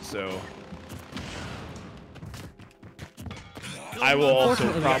 hours, so I will also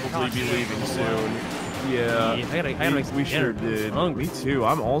probably be leaving soon. Yeah, I gotta make some we dinner. sure did. I'm hungry. Me too.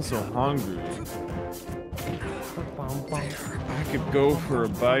 I'm also hungry. I could go for a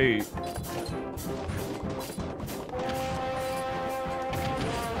bite.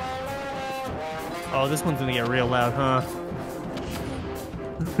 Oh, this one's gonna get real loud, huh?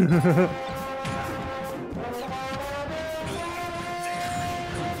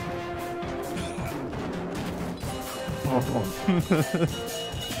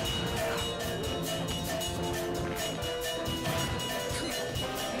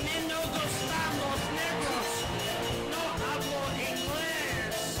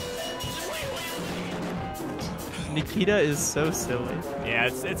 Nikita is so silly. Yeah,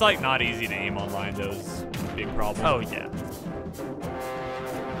 it's like not easy to aim online. Those big problems. Oh yeah.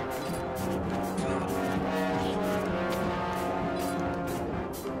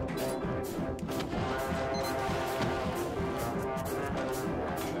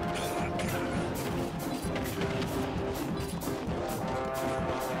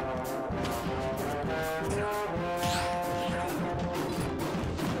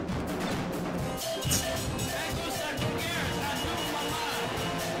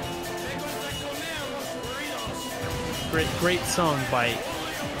 Great song by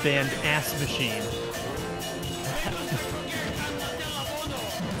band Ass Machine.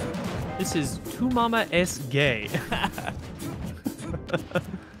 This is Tu Mama Es Gay.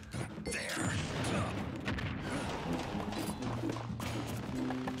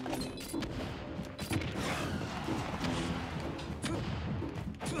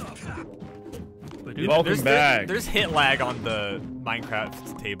 Welcome back. There's hit lag on the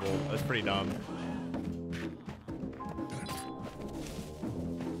Minecraft table. That's pretty dumb.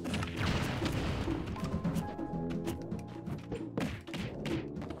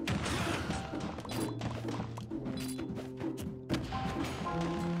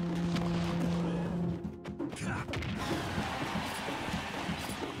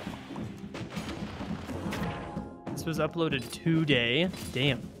 This was uploaded today.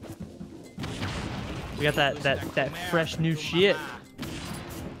 Damn. We got that fresh new shit.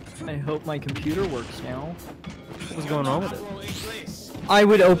 I hope my computer works now. What's going on with it? I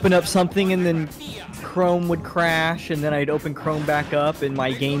would open up something and then Chrome would crash, and then I'd open Chrome back up and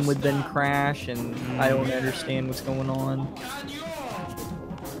my game would then crash, and I don't understand what's going on.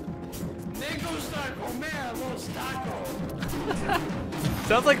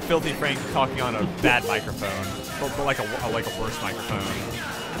 Sounds like Filthy Frank talking on a bad microphone, but like a worse microphone.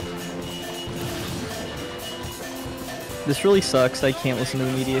 This really sucks. I can't listen to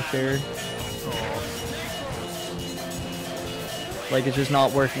the MEDIASHARE. Like, it's just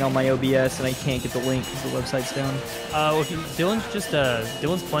not working on my OBS, and I can't get the link because the website's down. Well,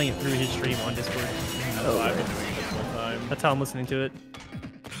 Dillon's playing it through his stream on Discord. Oh, I've been doing it this whole time. That's how I'm listening to it.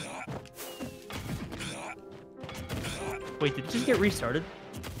 Wait, did it just get restarted?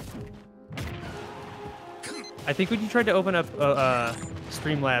 I think when you tried to open up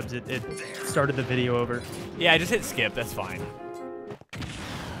Streamlabs, it started the video over. Yeah, I just hit skip. That's fine.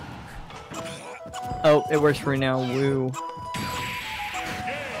 Oh, it works for now. Woo.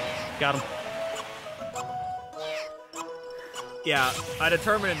 Got him. Yeah, I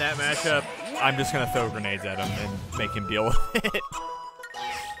determined in that matchup, I'm just gonna throw grenades at him and make him deal with it.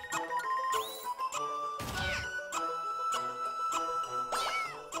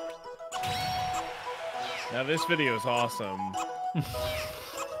 Now this video is awesome.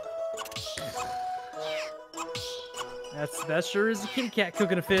 That sure is a kitty cat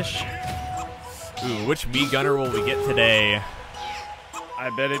cooking a fish. Ooh, which me gunner will we get today? I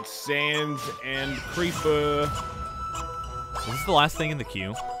bet it's Sands and Creeper. Is this the last thing in the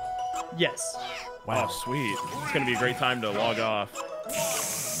queue? Yes. Wow, sweet. It's gonna be a great time to log off.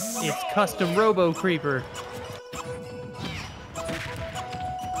 It's custom Robo Creeper.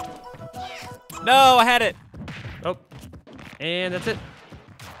 No, I had it. Oh, and that's it.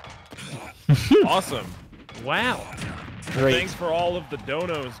 Awesome. Wow. Great. Thanks for all of the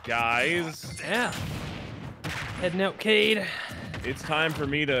donos, guys. Yeah. Heading out, Cade. It's time for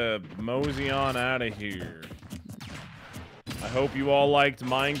me to mosey on out of here. I hope you all liked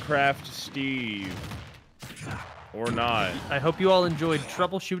Minecraft Steve. Or not. I hope you all enjoyed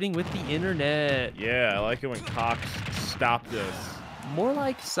troubleshooting with the internet. Yeah, I like it when Cox stopped us. More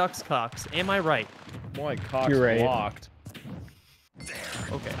like sucks Cox. Am I right? More like Cox You're right. blocked.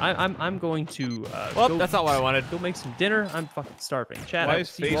 Okay, I'm going to. Well, that's not what I wanted. Go make some dinner. I'm fucking starving. Chat. Why I will is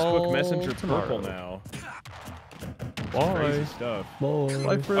see you Facebook all Messenger tomorrow. purple now? Bye. Crazy stuff. Bye.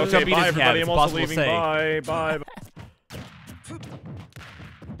 Okay, bye everybody. I'm also leaving. Bye. Bye.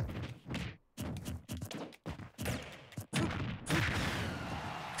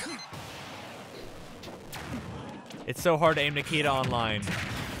 It's so hard to aim Nikita online.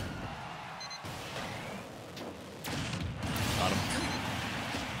 Got him.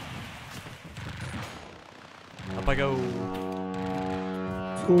 Up I go.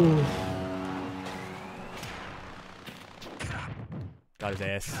 Ooh. Got his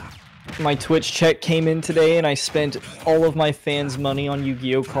ass. My Twitch check came in today, and I spent all of my fans' money on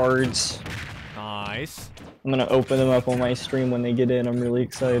Yu-Gi-Oh cards. Nice. I'm gonna open them up on my stream when they get in. I'm really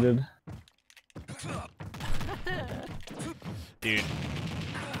excited. Dude.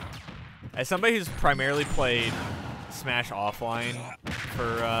 As somebody who's primarily played Smash offline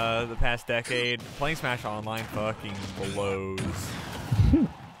for the past decade, playing Smash online fucking blows.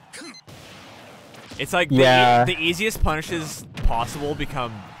 It's like the easiest punishes possible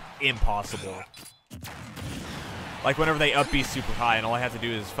become impossible. Like whenever they up B super high and all I have to do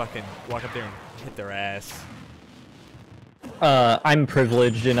is fucking walk up there and hit their ass. I'm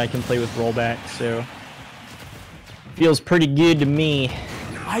privileged and I can play with rollback, so feels pretty good to me.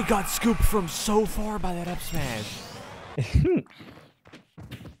 I got scooped from so far by that up smash.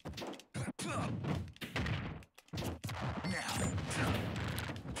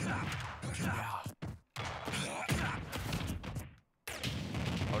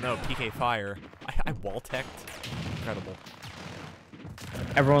 Oh no, PK fire. I wall-teched. Incredible.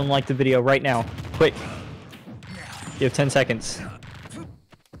 Everyone like the video right now. Quick. You have 10 seconds.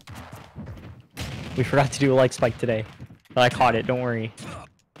 We forgot to do a like spike today. But I caught it, don't worry.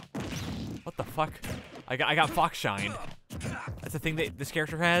 What the fuck? I got Fox Shined. That's the thing that this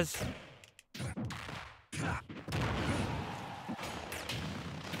character has?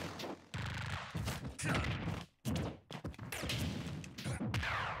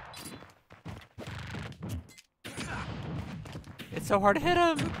 It's so hard to hit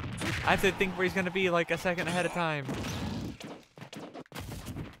him! I have to think where he's gonna be like a second ahead of time.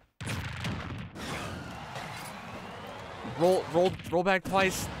 Roll back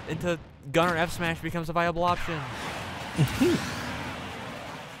twice into gunner F smash becomes a viable option.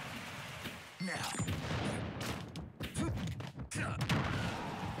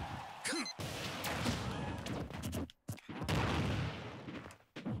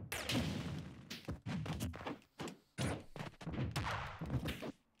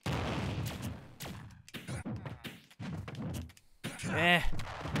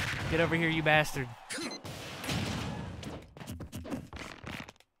 Get over here, you bastard.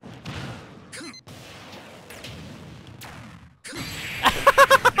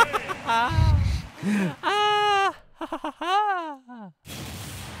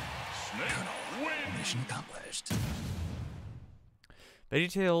 Mission accomplished.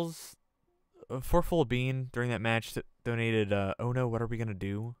 VeggieTales, for full bean during that match donated. Oh no, what are we gonna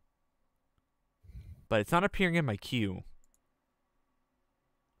do? But it's not appearing in my queue.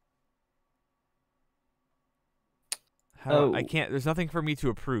 How I can't. There's nothing for me to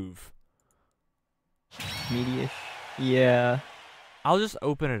approve. Media. Yeah. I'll just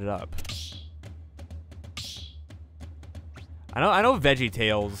open it up. I know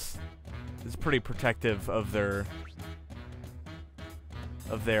VeggieTales is pretty protective of their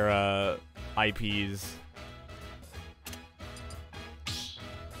IPs.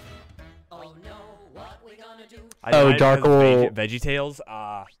 Darkle. VeggieTales?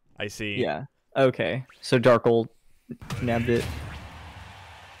 I see. Yeah. Okay. So Darkle nabbed it.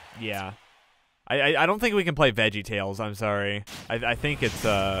 Yeah. I don't think we can play VeggieTales. I'm sorry. I think it's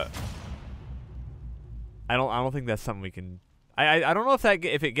I don't think that's something we can. I don't know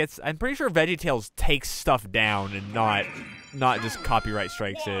if it gets. I'm pretty sure VeggieTales takes stuff down and not just copyright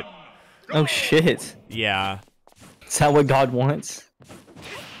strikes it. Oh shit. Yeah. Is that what God wants?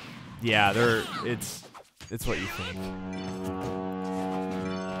 Yeah, it's what you think.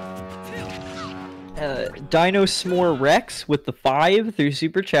 Dino S'more Rex with the 5 through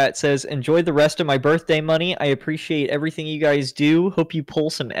Super Chat says, enjoy the rest of my birthday money. I appreciate everything you guys do. Hope you pull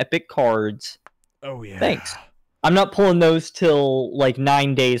some epic cards. Oh, yeah. Thanks. I'm not pulling those till like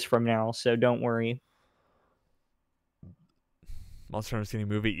 9 days from now, so don't worry. Monster Hunter City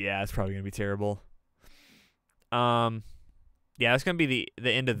movie? Yeah, it's probably going to be terrible. Yeah, that's going to be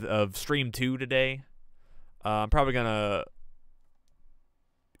the end of Stream 2 today. I'm probably going to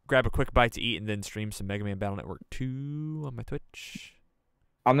grab a quick bite to eat and then stream some Mega Man Battle Network 2 on my Twitch.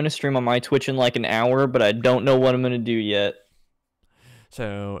 I'm going to stream on my Twitch in like an hour, but I don't know what I'm going to do yet.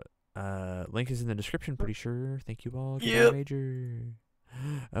 So, link is in the description, pretty sure. Thank you all. Yep. Major.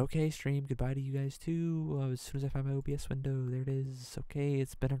 Okay, stream. Goodbye to you guys too. As soon as I find my OBS window, there it is. Okay,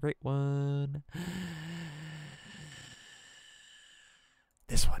 it's been a great one.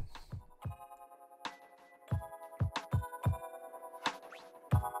 This one.